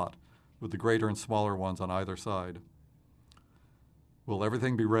slot, with the greater and smaller ones on either side. Will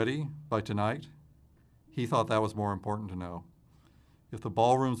everything be ready by tonight? He thought that was more important to know. If the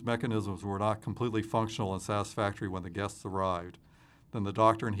ballroom's mechanisms were not completely functional and satisfactory when the guests arrived, then the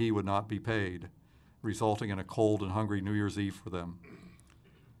doctor and he would not be paid, resulting in a cold and hungry New Year's Eve for them.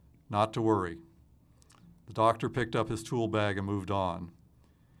 Not to worry. The doctor picked up his tool bag and moved on.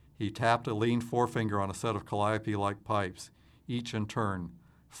 He tapped a lean forefinger on a set of calliope-like pipes, each in turn,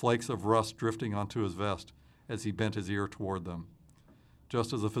 flakes of rust drifting onto his vest as he bent his ear toward them,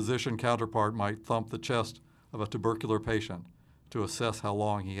 just as a physician counterpart might thump the chest of a tubercular patient to assess how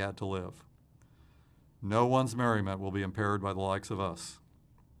long he had to live. No one's merriment will be impaired by the likes of us.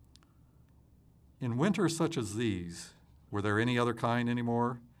 In winters such as these, were there any other kind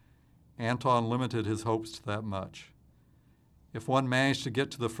anymore? Anton limited his hopes to that much. If one managed to get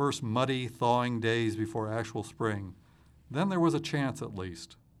to the first muddy, thawing days before actual spring, then there was a chance, at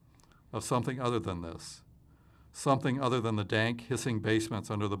least, of something other than this, something other than the dank, hissing basements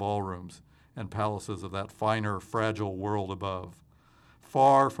under the ballrooms and palaces of that finer, fragile world above,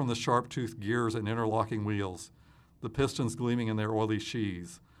 far from the sharp-toothed gears and interlocking wheels, the pistons gleaming in their oily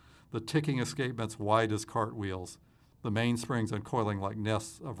sheaths, the ticking escapements wide as cartwheels, the mainsprings uncoiling like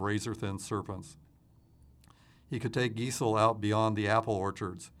nests of razor-thin serpents. He could take Giesel out beyond the apple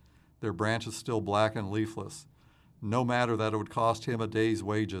orchards, their branches still black and leafless, no matter that it would cost him a day's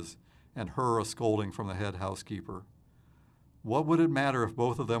wages and her a scolding from the head housekeeper. What would it matter if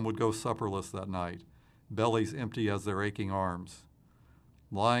both of them would go supperless that night, bellies empty as their aching arms?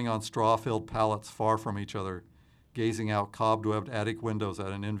 Lying on straw-filled pallets far from each other, gazing out cobwebbed attic windows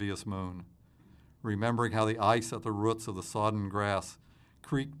at an envious moon, remembering how the ice at the roots of the sodden grass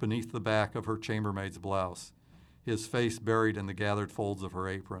creaked beneath the back of her chambermaid's blouse, his face buried in the gathered folds of her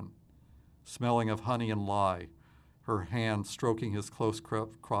apron, smelling of honey and lye, her hand stroking his close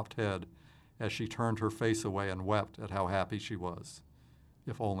cropped head as she turned her face away and wept at how happy she was,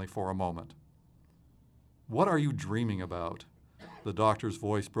 if only for a moment. What are you dreaming about? The doctor's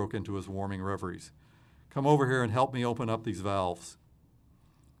voice broke into his warming reveries. Come over here and help me open up these valves.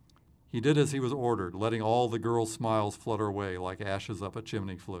 He did as he was ordered, letting all the girl's smiles flutter away like ashes up a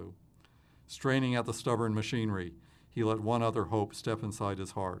chimney flue. Straining at the stubborn machinery, he let one other hope step inside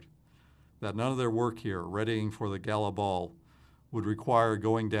his heart, that none of their work here, readying for the gala ball, would require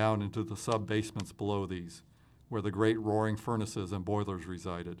going down into the sub-basements below these, where the great roaring furnaces and boilers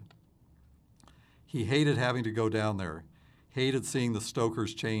resided. He hated having to go down there. hated seeing the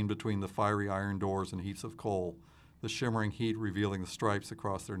stokers chained between the fiery iron doors and heaps of coal, the shimmering heat revealing the stripes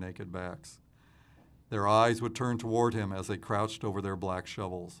across their naked backs. Their eyes would turn toward him as they crouched over their black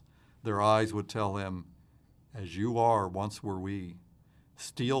shovels. Their eyes would tell him, "As you are, once were we.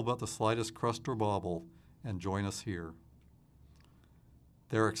 Steal but the slightest crust or bauble, and join us here."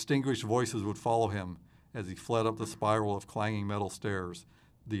 Their extinguished voices would follow him as he fled up the spiral of clanging metal stairs,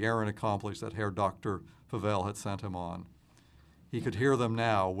 the errand accomplished that Herr Dr. Pavel had sent him on. He could hear them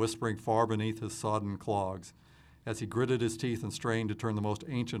now, whispering far beneath his sodden clogs, as he gritted his teeth and strained to turn the most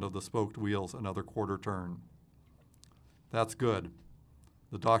ancient of the spoked wheels another quarter turn. "That's good."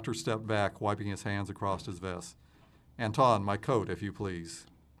 The doctor stepped back, wiping his hands across his vest. "Anton, my coat, if you please."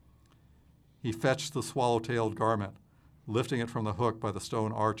 He fetched the swallow-tailed garment, lifting it from the hook by the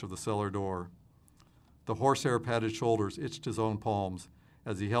stone arch of the cellar door. The horsehair-padded shoulders itched his own palms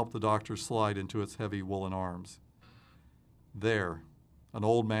as he helped the doctor slide into its heavy woolen arms. There, an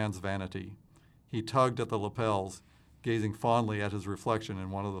old man's vanity. He tugged at the lapels, gazing fondly at his reflection in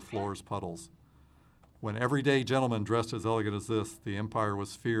one of the floor's puddles. When everyday gentlemen dressed as elegant as this, the Empire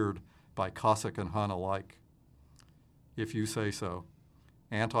was feared by Cossack and Hun alike. If you say so.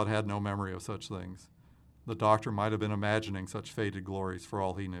 Anton had no memory of such things. The doctor might have been imagining such faded glories for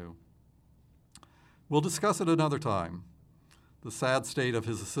all he knew. We'll discuss it another time. The sad state of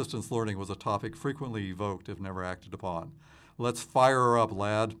his assistant's learning was a topic frequently evoked if never acted upon. "Let's fire her up,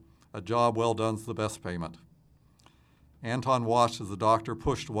 lad. A job well done's the best payment." Anton watched as the doctor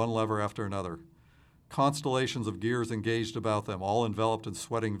pushed one lever after another. Constellations of gears engaged about them, all enveloped in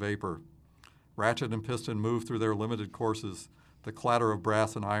sweating vapor. Ratchet and piston moved through their limited courses, the clatter of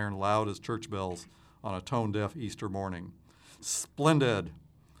brass and iron loud as church bells on a tone-deaf Easter morning. "Splendid!"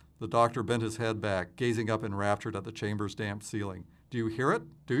 The doctor bent his head back, gazing up enraptured at the chamber's damp ceiling. "Do you hear it?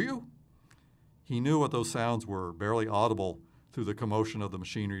 Do you?" He knew what those sounds were, barely audible through the commotion of the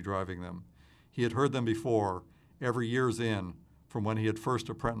machinery driving them. He had heard them before, every year's in, from when he had first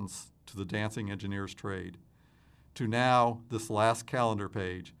apprenticed to the dancing engineer's trade. To now, this last calendar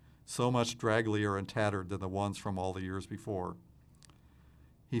page, so much dragglier and tattered than the ones from all the years before.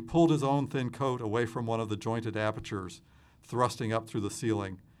 He pulled his own thin coat away from one of the jointed apertures, thrusting up through the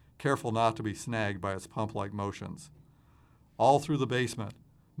ceiling, careful not to be snagged by its pump-like motions. All through the basement,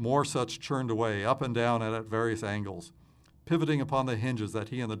 more such churned away, up and down and at various angles, pivoting upon the hinges that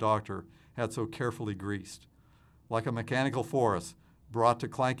he and the doctor had so carefully greased. Like a mechanical forest, brought to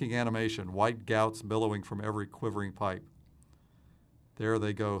clanking animation, white gouts billowing from every quivering pipe. There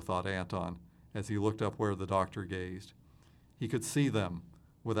they go, thought Anton, as he looked up where the doctor gazed. He could see them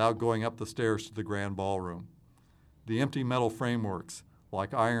without going up the stairs to the grand ballroom. The empty metal frameworks,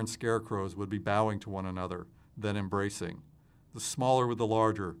 like iron scarecrows, would be bowing to one another, then embracing, the smaller with the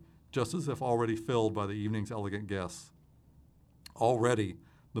larger, just as if already filled by the evening's elegant guests. Already,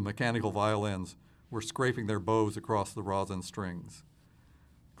 the mechanical violins were scraping their bows across the rosin strings.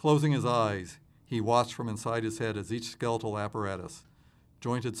 Closing his eyes, he watched from inside his head as each skeletal apparatus,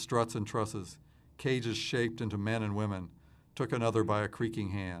 jointed struts and trusses, cages shaped into men and women, took another by a creaking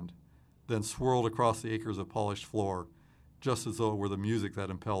hand, then swirled across the acres of polished floor, just as though it were the music that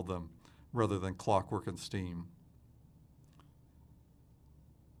impelled them, rather than clockwork and steam.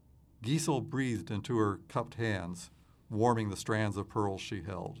 Giesel breathed into her cupped hands, warming the strands of pearls she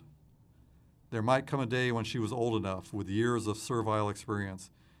held. There might come a day when she was old enough, with years of servile experience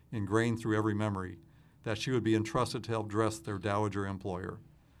ingrained through every memory, that she would be entrusted to help dress their dowager employer.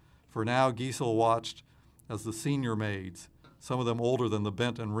 For now, Giesel watched as the senior maids, some of them older than the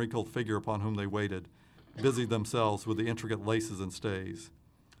bent and wrinkled figure upon whom they waited, busied themselves with the intricate laces and stays.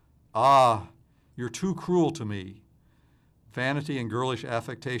 "Ah, you're too cruel to me." Vanity and girlish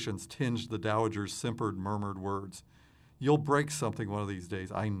affectations tinged the dowager's simpered, murmured words. "You'll break something one of these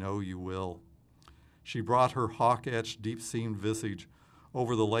days. I know you will." She brought her hawk-etched, deep-seamed visage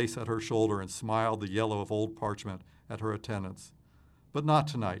over the lace at her shoulder and smiled the yellow of old parchment at her attendants. "But not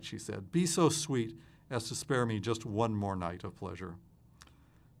tonight," she said. "Be so sweet as to spare me just one more night of pleasure."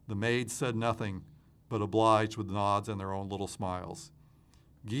 The maids said nothing, but obliged with nods and their own little smiles.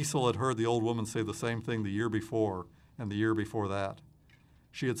 Giesel had heard the old woman say the same thing the year before and the year before that.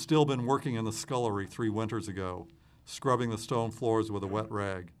 She had still been working in the scullery 3 winters ago, scrubbing the stone floors with a wet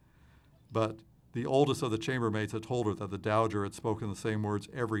rag. But the oldest of the chambermaids had told her that the dowager had spoken the same words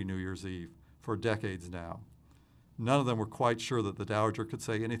every New Year's Eve, for decades now. None of them were quite sure that the dowager could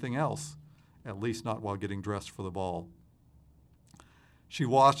say anything else, at least not while getting dressed for the ball. She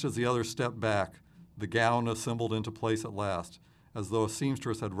watched as the others stepped back, the gown assembled into place at last, as though a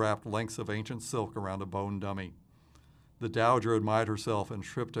seamstress had wrapped lengths of ancient silk around a bone dummy. The dowager admired herself in a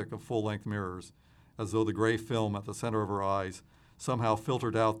triptych of full-length mirrors, as though the gray film at the center of her eyes somehow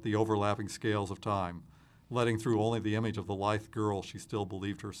filtered out the overlapping scales of time, letting through only the image of the lithe girl she still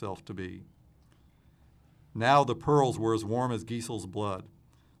believed herself to be. Now the pearls were as warm as Giesel's blood.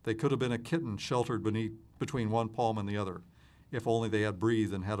 They could have been a kitten sheltered between one palm and the other, if only they had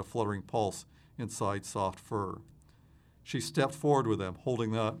breathed and had a fluttering pulse inside soft fur. She stepped forward with them,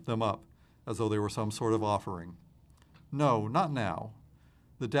 holding them up as though they were some sort of offering. No, not now.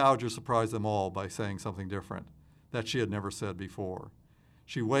 The Dowager surprised them all by saying something different, that she had never said before.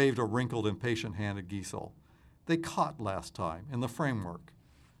 She waved a wrinkled, impatient hand at Giesel. They caught last time, in the framework.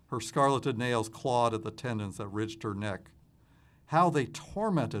 Her scarleted nails clawed at the tendons that ridged her neck. How they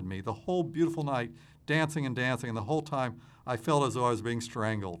tormented me the whole beautiful night, dancing and dancing, and the whole time I felt as though I was being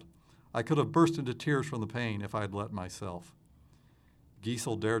strangled. I could have burst into tears from the pain if I had let myself.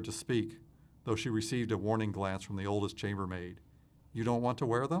 Giesel dared to speak, though she received a warning glance from the oldest chambermaid. You don't want to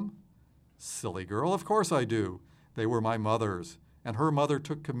wear them? Silly girl, of course I do. They were my mother's, and her mother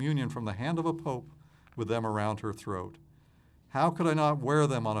took communion from the hand of a pope with them around her throat. How could I not wear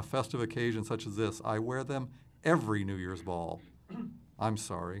them on a festive occasion such as this? I wear them every New Year's ball. I'm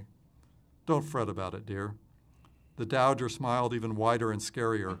sorry. Don't fret about it, dear. The Dowager smiled even wider and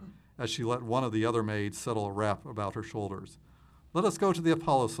scarier as she let one of the other maids settle a wrap about her shoulders. Let us go to the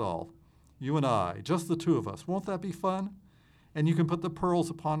Apollo-Sol. You and I, just the two of us. Won't that be fun? And you can put the pearls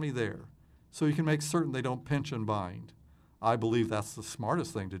upon me there, so you can make certain they don't pinch and bind. I believe that's the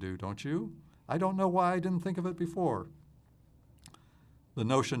smartest thing to do, don't you? I don't know why I didn't think of it before. The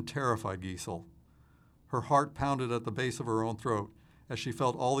notion terrified Giesel. Her heart pounded at the base of her own throat as she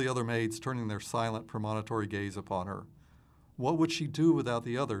felt all the other maids turning their silent, premonitory gaze upon her. What would she do without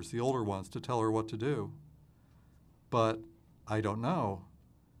the others, the older ones, to tell her what to do? But I don't know.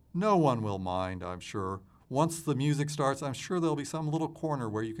 No one will mind, I'm sure. Once the music starts, I'm sure there'll be some little corner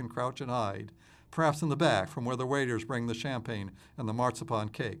where you can crouch and hide, perhaps in the back from where the waiters bring the champagne and the marzipan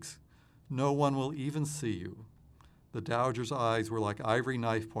cakes. No one will even see you. The Dowager's eyes were like ivory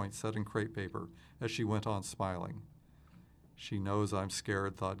knife points set in crepe paper as she went on smiling. She knows I'm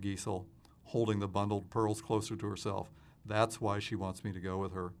scared, thought Giesel, holding the bundled pearls closer to herself. That's why she wants me to go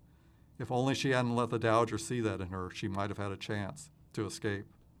with her. If only she hadn't let the Dowager see that in her, she might have had a chance to escape.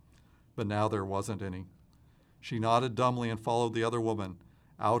 But now there wasn't any. She nodded dumbly and followed the other woman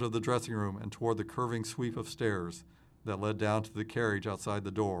out of the dressing room and toward the curving sweep of stairs that led down to the carriage outside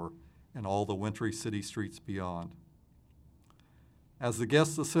the door and all the wintry city streets beyond. As the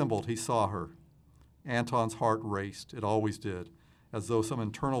guests assembled, he saw her. Anton's heart raced, it always did, as though some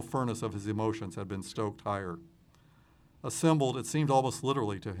internal furnace of his emotions had been stoked higher. Assembled, it seemed almost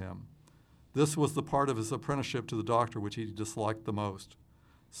literally to him. This was the part of his apprenticeship to the doctor which he disliked the most.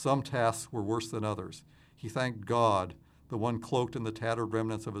 Some tasks were worse than others. He thanked God, the one cloaked in the tattered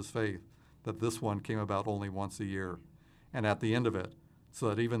remnants of his faith, that this one came about only once a year, and at the end of it, so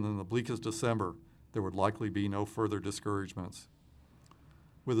that even in the bleakest December, there would likely be no further discouragements.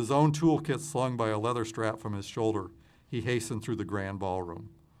 With his own toolkit slung by a leather strap from his shoulder, he hastened through the grand ballroom.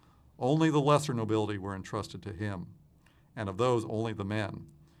 Only the lesser nobility were entrusted to him, and of those only the men.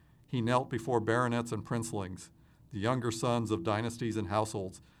 He knelt before baronets and princelings, the younger sons of dynasties and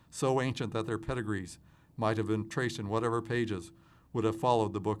households so ancient that their pedigrees might have been traced in whatever pages would have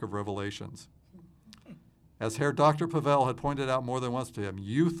followed the book of Revelations. As Herr Dr. Pavel had pointed out more than once to him,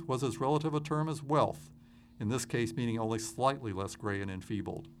 youth was as relative a term as wealth, in this case meaning only slightly less gray and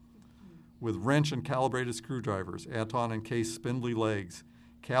enfeebled. With wrench and calibrated screwdrivers, Anton encased spindly legs,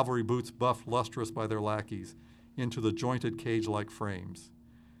 cavalry boots buffed lustrous by their lackeys, into the jointed cage-like frames.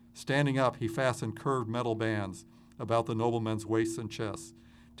 Standing up, he fastened curved metal bands about the noblemen's waists and chests,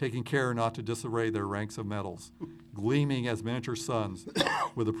 taking care not to disarray their ranks of medals, gleaming as miniature suns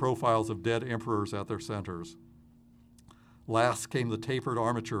with the profiles of dead emperors at their centers. Last came the tapered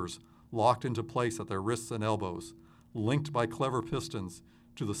armatures, locked into place at their wrists and elbows, linked by clever pistons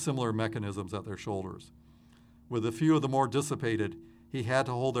to the similar mechanisms at their shoulders. With a few of the more dissipated, he had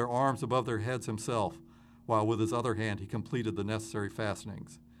to hold their arms above their heads himself, while with his other hand he completed the necessary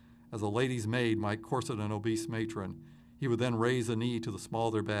fastenings. As a lady's maid might corset an obese matron, he would then raise a knee to the small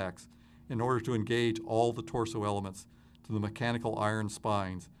of their backs in order to engage all the torso elements to the mechanical iron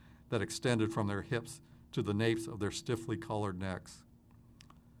spines that extended from their hips to the napes of their stiffly collared necks.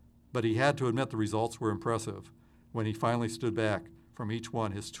 But he had to admit the results were impressive when he finally stood back from each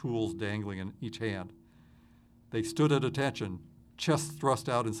one, his tools dangling in each hand. They stood at attention, chests thrust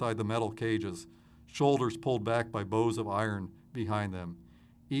out inside the metal cages, shoulders pulled back by bows of iron behind them,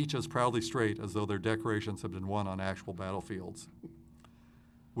 each as proudly straight as though their decorations had been won on actual battlefields.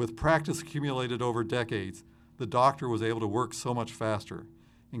 With practice accumulated over decades, the doctor was able to work so much faster.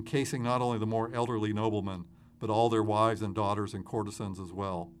 encasing not only the more elderly noblemen, but all their wives and daughters and courtesans as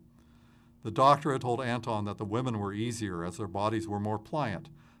well. The doctor had told Anton that the women were easier as their bodies were more pliant,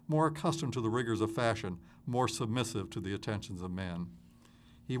 more accustomed to the rigors of fashion, more submissive to the attentions of men.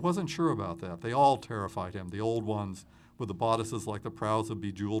 He wasn't sure about that. They all terrified him, the old ones with the bodices like the prows of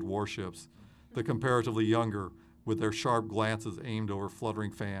bejeweled warships, the comparatively younger with their sharp glances aimed over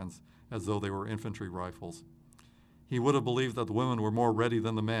fluttering fans as though they were infantry rifles. He would have believed that the women were more ready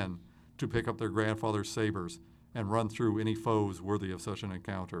than the men to pick up their grandfather's sabers and run through any foes worthy of such an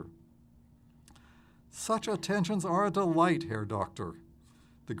encounter. Such attentions are a delight, Herr Doctor.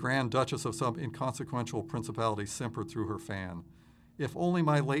 The Grand Duchess of some inconsequential principality simpered through her fan. If only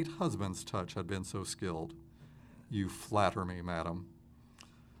my late husband's touch had been so skilled. You flatter me, madam.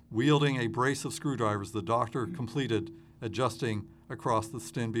 Wielding a brace of screwdrivers, the doctor completed adjusting across the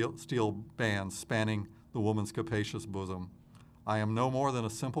steel bands spanning the woman's capacious bosom. I am no more than a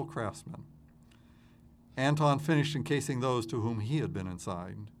simple craftsman. Anton finished encasing those to whom he had been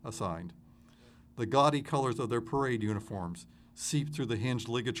assigned. The gaudy colors of their parade uniforms seeped through the hinged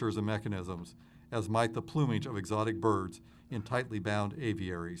ligatures and mechanisms, as might the plumage of exotic birds in tightly bound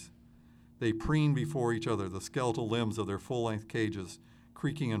aviaries. They preened before each other, the skeletal limbs of their full-length cages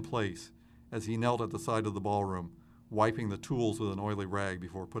creaking in place as he knelt at the side of the ballroom, wiping the tools with an oily rag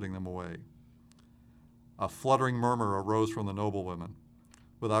before putting them away. A fluttering murmur arose from the noblewomen.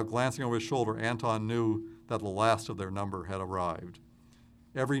 Without glancing over his shoulder, Anton knew that the last of their number had arrived.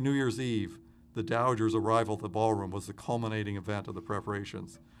 Every New Year's Eve, the dowager's arrival at the ballroom was the culminating event of the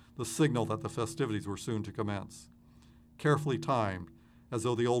preparations, the signal that the festivities were soon to commence. Carefully timed, as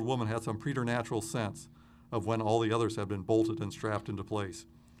though the old woman had some preternatural sense of when all the others had been bolted and strapped into place,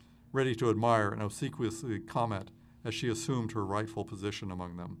 ready to admire and obsequiously comment as she assumed her rightful position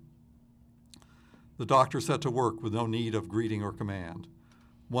among them. The doctor set to work with no need of greeting or command.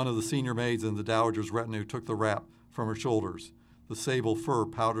 One of the senior maids in the dowager's retinue took the wrap from her shoulders, the sable fur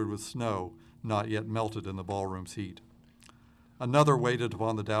powdered with snow not yet melted in the ballroom's heat. Another waited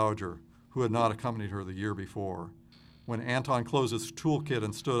upon the dowager, who had not accompanied her the year before. When Anton closed his toolkit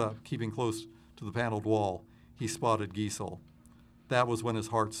and stood up, keeping close to the paneled wall, he spotted Giesel. That was when his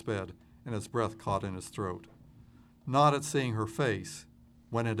heart sped and his breath caught in his throat. Not at seeing her face,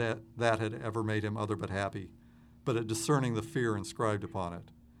 when that had ever made him other but happy, but at discerning the fear inscribed upon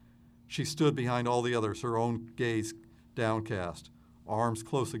it. She stood behind all the others, her own gaze downcast, arms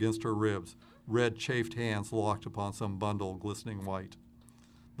close against her ribs, red chafed hands locked upon some bundle glistening white.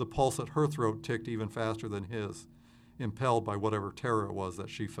 The pulse at her throat ticked even faster than his, impelled by whatever terror it was that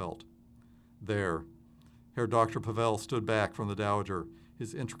she felt. There, Herr Dr. Pavel stood back from the dowager,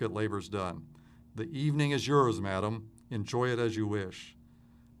 his intricate labors done. The evening is yours, madam. Enjoy it as you wish.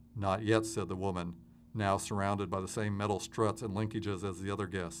 Not yet, said the woman, now surrounded by the same metal struts and linkages as the other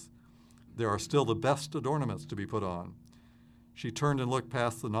guests. There are still the best adornments to be put on. She turned and looked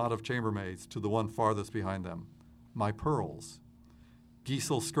past the knot of chambermaids to the one farthest behind them. My pearls.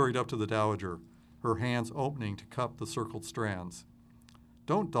 Giesel scurried up to the dowager, her hands opening to cup the circled strands.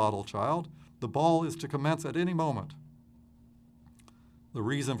 Don't dawdle, child. The ball is to commence at any moment. The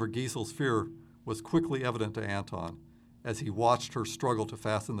reason for Giesel's fear was quickly evident to Anton as he watched her struggle to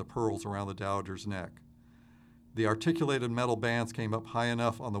fasten the pearls around the dowager's neck. The articulated metal bands came up high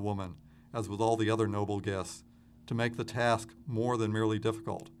enough on the woman, as with all the other noble guests, to make the task more than merely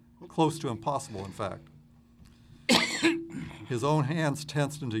difficult, close to impossible, in fact. His own hands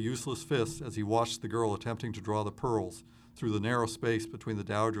tensed into useless fists as he watched the girl attempting to draw the pearls through the narrow space between the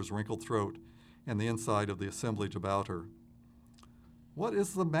dowager's wrinkled throat and the inside of the assemblage about her. What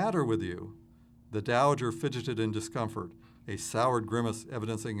is the matter with you? The dowager fidgeted in discomfort, a soured grimace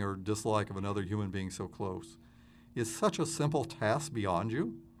evidencing her dislike of another human being so close. Is such a simple task beyond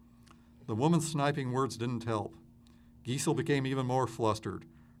you? The woman's sniping words didn't help. Giesel became even more flustered,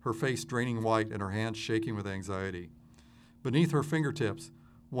 her face draining white and her hands shaking with anxiety. Beneath her fingertips,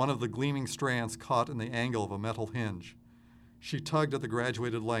 one of the gleaming strands caught in the angle of a metal hinge. She tugged at the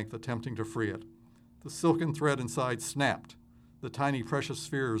graduated length, attempting to free it. The silken thread inside snapped. The tiny precious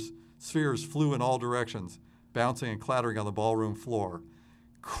spheres flew in all directions, bouncing and clattering on the ballroom floor.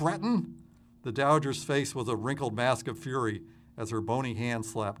 Cretin! The dowager's face was a wrinkled mask of fury as her bony hand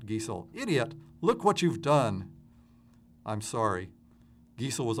slapped Giesel. Idiot! Look what you've done! I'm sorry.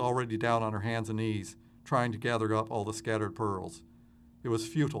 Giesel was already down on her hands and knees, trying to gather up all the scattered pearls. It was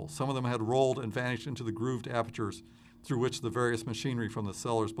futile. Some of them had rolled and vanished into the grooved apertures through which the various machinery from the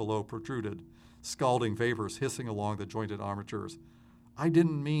cellars below protruded, scalding vapors hissing along the jointed armatures. I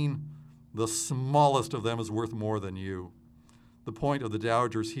didn't mean the smallest of them is worth more than you. The point of the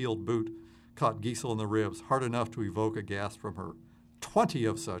dowager's heeled boot caught Giesel in the ribs, hard enough to evoke a gasp from her. 20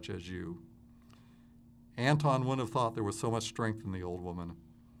 of such as you. Anton wouldn't have thought there was so much strength in the old woman.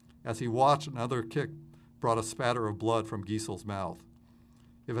 As he watched, another kick brought a spatter of blood from Giesel's mouth.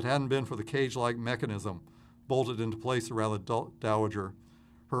 If it hadn't been for the cage-like mechanism bolted into place around the dowager,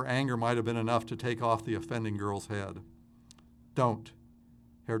 her anger might have been enough to take off the offending girl's head. Don't.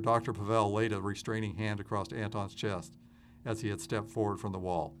 Herr Dr. Pavel laid a restraining hand across Anton's chest as he had stepped forward from the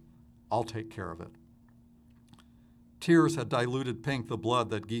wall. I'll take care of it. Tears had diluted pink the blood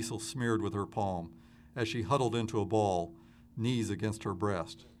that Giesel smeared with her palm as she huddled into a ball, knees against her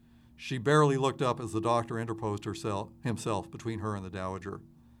breast. She barely looked up as the doctor interposed himself between her and the dowager.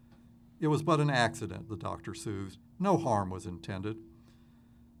 It was but an accident, the doctor soothed. No harm was intended.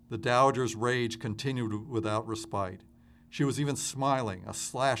 The dowager's rage continued without respite. She was even smiling, a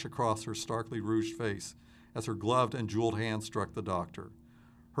slash across her starkly rouged face as her gloved and jeweled hand struck the doctor.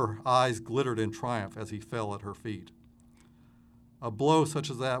 Her eyes glittered in triumph as he fell at her feet. A blow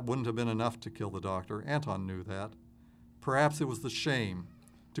such as that wouldn't have been enough to kill the doctor. Anton knew that. Perhaps it was the shame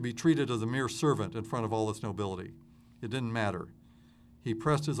to be treated as a mere servant in front of all this nobility. It didn't matter. He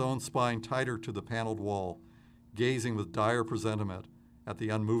pressed his own spine tighter to the paneled wall, gazing with dire presentiment at the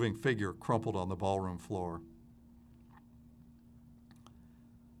unmoving figure crumpled on the ballroom floor.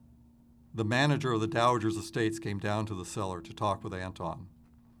 The manager of the dowager's estates came down to the cellar to talk with Anton.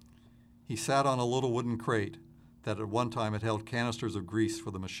 He sat on a little wooden crate that at one time had held canisters of grease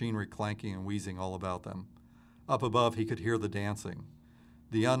for the machinery clanking and wheezing all about them. Up above he could hear the dancing.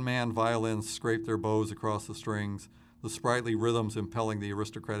 The unmanned violins scraped their bows across the strings, the sprightly rhythms impelling the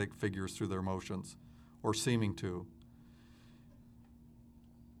aristocratic figures through their motions, or seeming to.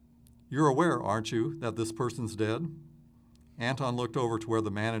 You're aware, aren't you, that this person's dead? Anton looked over to where the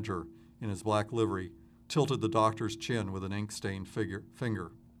manager, in his black livery, tilted the doctor's chin with an ink-stained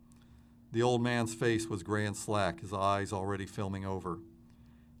finger. The old man's face was gray and slack, his eyes already filming over.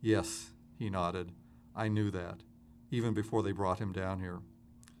 Yes, he nodded. I knew that, even before they brought him down here.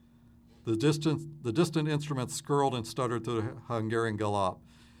 The distant instrument skirled and stuttered through the Hungarian galop,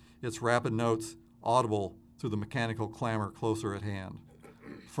 its rapid notes audible through the mechanical clamor closer at hand.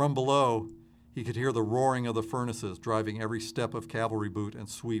 From below, he could hear the roaring of the furnaces driving every step of cavalry boot and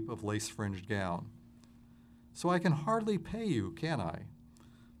sweep of lace-fringed gown. So I can hardly pay you, can I?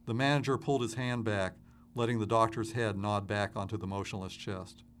 The manager pulled his hand back, letting the doctor's head nod back onto the motionless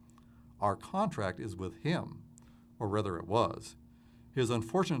chest. Our contract is with him, or rather it was. His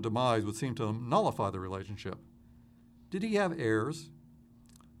unfortunate demise would seem to nullify the relationship. Did he have heirs?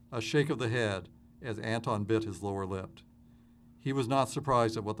 A shake of the head as Anton bit his lower lip. He was not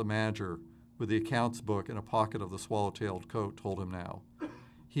surprised at what the manager, with the accounts book in a pocket of the swallow-tailed coat, told him now.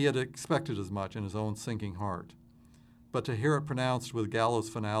 He had expected as much in his own sinking heart. But to hear it pronounced with gallows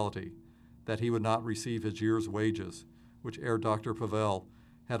finality that he would not receive his year's wages, which Herr Dr. Pavel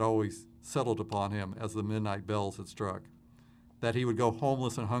had always settled upon him as the midnight bells had struck, that he would go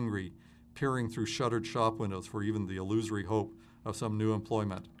homeless and hungry, peering through shuttered shop windows for even the illusory hope of some new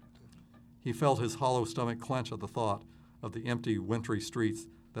employment. He felt his hollow stomach clench at the thought of the empty, wintry streets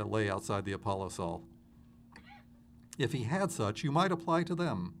that lay outside the Apollo Saal. If he had such, you might apply to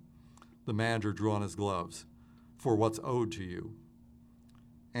them. The manager drew on his gloves. For what's owed to you.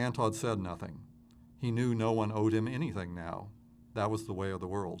 Anton said nothing. He knew no one owed him anything now. That was the way of the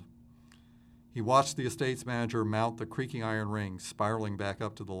world. He watched the estate's manager mount the creaking iron ring, spiraling back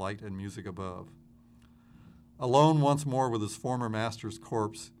up to the light and music above. Alone once more with his former master's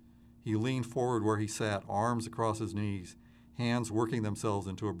corpse, he leaned forward where he sat, arms across his knees, hands working themselves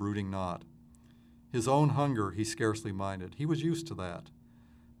into a brooding knot. His own hunger he scarcely minded. He was used to that.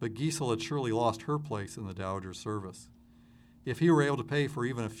 But Giesel had surely lost her place in the dowager's service. If he were able to pay for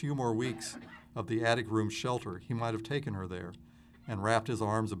even a few more weeks of the attic room's shelter, he might have taken her there and wrapped his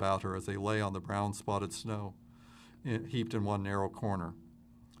arms about her as they lay on the brown-spotted snow heaped in one narrow corner.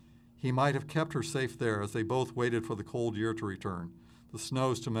 He might have kept her safe there as they both waited for the cold year to return, the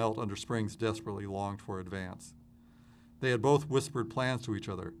snows to melt under springs desperately longed for advance. They had both whispered plans to each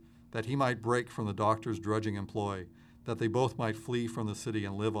other, that he might break from the doctor's drudging employ, that they both might flee from the city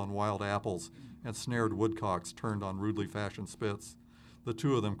and live on wild apples and snared woodcocks turned on rudely fashioned spits, the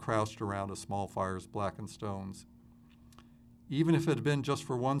two of them crouched around a small fire's blackened stones. Even if it had been just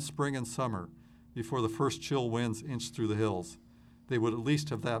for one spring and summer, before the first chill winds inched through the hills, they would at least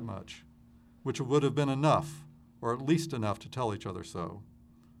have that much, which would have been enough, or at least enough to tell each other so.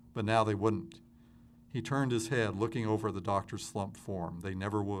 But now they wouldn't. He turned his head, looking over the doctor's slumped form. They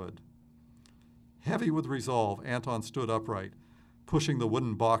never would. Heavy with resolve, Anton stood upright, pushing the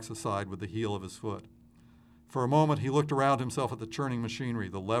wooden box aside with the heel of his foot. For a moment he looked around himself at the churning machinery,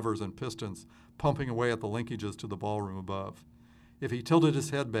 the levers and pistons pumping away at the linkages to the ballroom above. If he tilted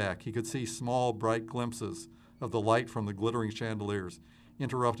his head back, he could see small, bright glimpses of the light from the glittering chandeliers,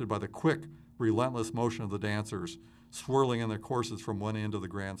 interrupted by the quick, relentless motion of the dancers, swirling in their courses from one end of the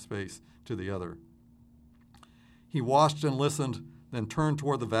grand space to the other. He watched and listened, then turned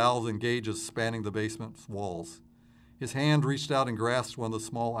toward the valves and gauges spanning the basement's walls. His hand reached out and grasped one of the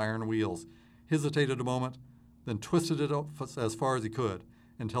small iron wheels, hesitated a moment, then twisted it up as far as he could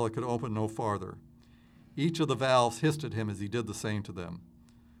until it could open no farther. Each of the valves hissed at him as he did the same to them.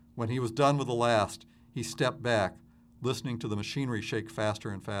 When he was done with the last, he stepped back, listening to the machinery shake faster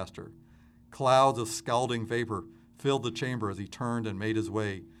and faster. Clouds of scalding vapor filled the chamber as he turned and made his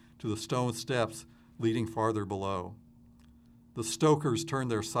way to the stone steps leading farther below. The stokers turned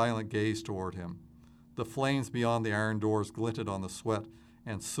their silent gaze toward him. The flames beyond the iron doors glinted on the sweat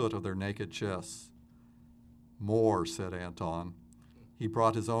and soot of their naked chests. "More," said Anton. He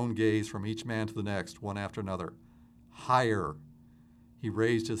brought his own gaze from each man to the next, one after another. "Higher." He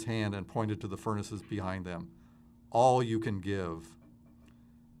raised his hand and pointed to the furnaces behind them. "All you can give."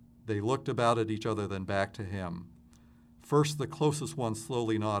 They looked about at each other, then back to him. First, the closest one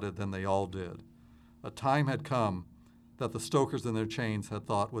slowly nodded, then they all did. A time had come that the stokers in their chains had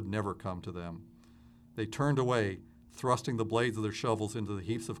thought would never come to them. They turned away, thrusting the blades of their shovels into the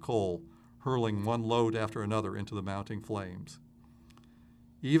heaps of coal, hurling one load after another into the mounting flames.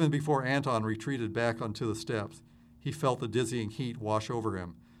 Even before Anton retreated back onto the steps, he felt the dizzying heat wash over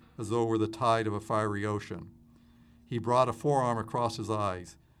him, as though it were the tide of a fiery ocean. He brought a forearm across his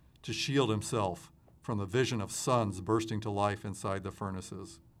eyes to shield himself from the vision of suns bursting to life inside the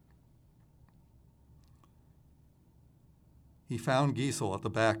furnaces. He found Giesel at the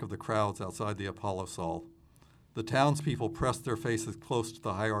back of the crowds outside the Apollo Saal. The townspeople pressed their faces close to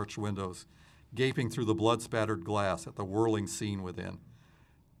the high-arched windows, gaping through the blood-spattered glass at the whirling scene within.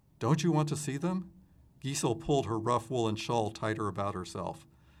 "Don't you want to see them?" Giesel pulled her rough woolen shawl tighter about herself.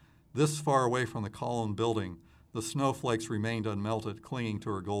 This far away from the columned building, the snowflakes remained unmelted, clinging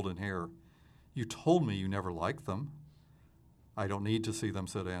to her golden hair. "You told me you never liked them." "I don't need to see them,"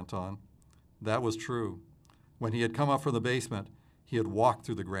 said Anton. That was true. When he had come up from the basement, he had walked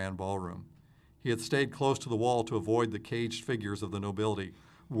through the grand ballroom. He had stayed close to the wall to avoid the caged figures of the nobility,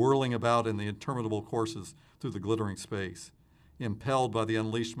 whirling about in the interminable courses through the glittering space. Impelled by the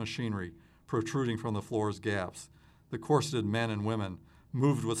unleashed machinery protruding from the floor's gaps, the corseted men and women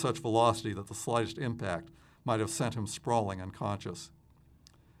moved with such velocity that the slightest impact might have sent him sprawling unconscious.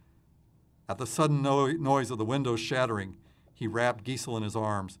 At the sudden noise of the windows shattering, he wrapped Giesel in his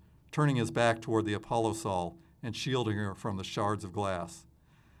arms, turning his back toward the Apollo Saal and shielding her from the shards of glass.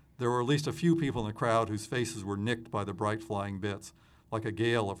 There were at least a few people in the crowd whose faces were nicked by the bright flying bits, like a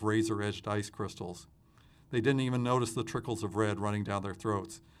gale of razor-edged ice crystals. They didn't even notice the trickles of red running down their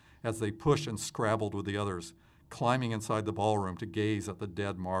throats as they pushed and scrabbled with the others, climbing inside the ballroom to gaze at the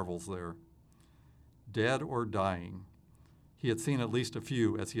dead marvels there. Dead or dying. He had seen at least a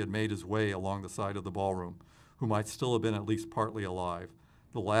few as he had made his way along the side of the ballroom, who might still have been at least partly alive,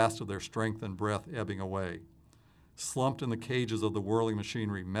 the last of their strength and breath ebbing away. Slumped in the cages of the whirling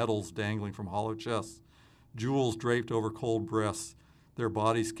machinery, medals dangling from hollow chests, jewels draped over cold breasts, their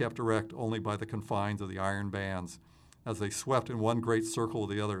bodies kept erect only by the confines of the iron bands, as they swept in one great circle with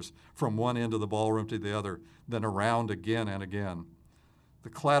the others, from one end of the ballroom to the other, then around again and again. The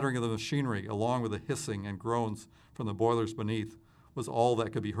clattering of the machinery, along with the hissing and groans from the boilers beneath, was all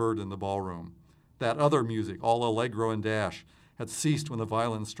that could be heard in the ballroom. That other music, all allegro and dash, had ceased when the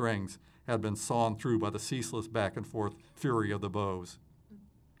violin strings had been sawn through by the ceaseless back and forth fury of the bows.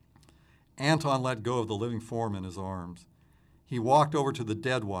 Anton let go of the living form in his arms. He walked over to the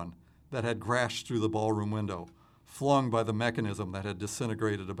dead one that had crashed through the ballroom window, flung by the mechanism that had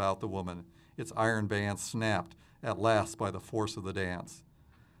disintegrated about the woman, its iron bands snapped at last by the force of the dance.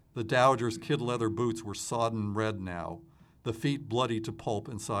 The dowager's kid leather boots were sodden red now, the feet bloody to pulp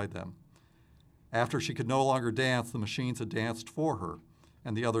inside them. After she could no longer dance, the machines had danced for her,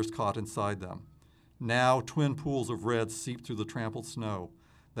 and the others caught inside them. Now twin pools of red seeped through the trampled snow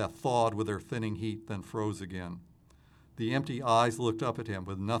that thawed with their thinning heat, then froze again. The empty eyes looked up at him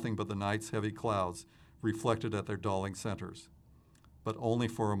with nothing but the night's heavy clouds reflected at their dulling centers. But only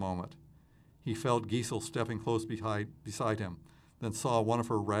for a moment. He felt Giesel stepping close beside him, then saw one of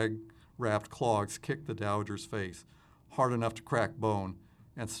her rag-wrapped clogs kick the dowager's face, hard enough to crack bone,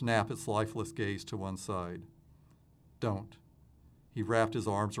 and snap its lifeless gaze to one side. "Don't." He wrapped his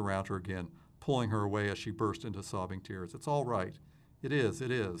arms around her again, pulling her away as she burst into sobbing tears. "It's all right. It is,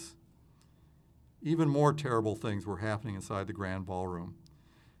 it is." Even more terrible things were happening inside the grand ballroom.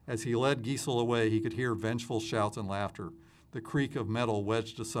 As he led Giesel away, he could hear vengeful shouts and laughter, the creak of metal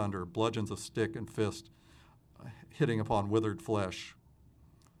wedged asunder, bludgeons of stick and fist hitting upon withered flesh.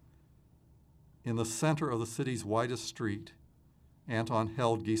 In the center of the city's widest street, Anton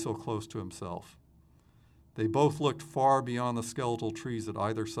held Giesel close to himself. They both looked far beyond the skeletal trees at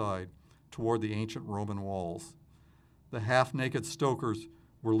either side, toward the ancient Roman walls. The half-naked stokers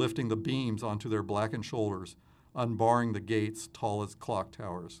were lifting the beams onto their blackened shoulders, unbarring the gates tall as clock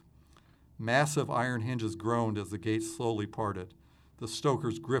towers. Massive iron hinges groaned as the gates slowly parted, the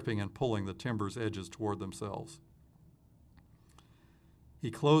stokers gripping and pulling the timber's edges toward themselves. He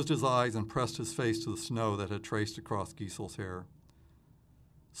closed his eyes and pressed his face to the snow that had traced across Giesel's hair.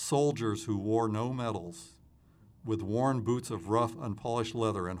 Soldiers who wore no medals, with worn boots of rough, unpolished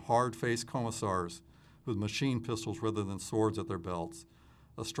leather, and hard-faced commissars with machine pistols rather than swords at their belts,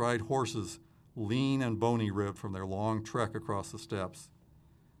 astride horses lean and bony-ribbed from their long trek across the steppes.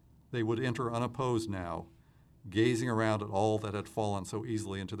 They would enter unopposed now, gazing around at all that had fallen so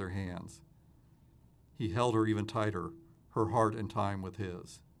easily into their hands. He held her even tighter, her heart in time with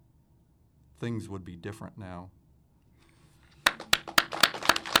his. Things would be different now.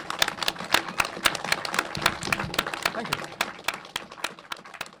 Thank you.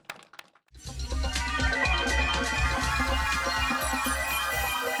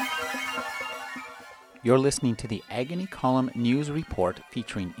 You're listening to the Agony Column News Report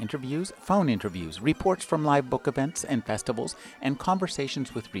featuring interviews, phone interviews, reports from live book events and festivals, and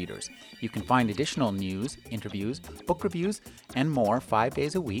conversations with readers. You can find additional news, interviews, book reviews, and more 5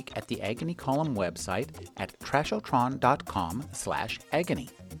 days a week at the Agony Column website at trashotron.com/agony.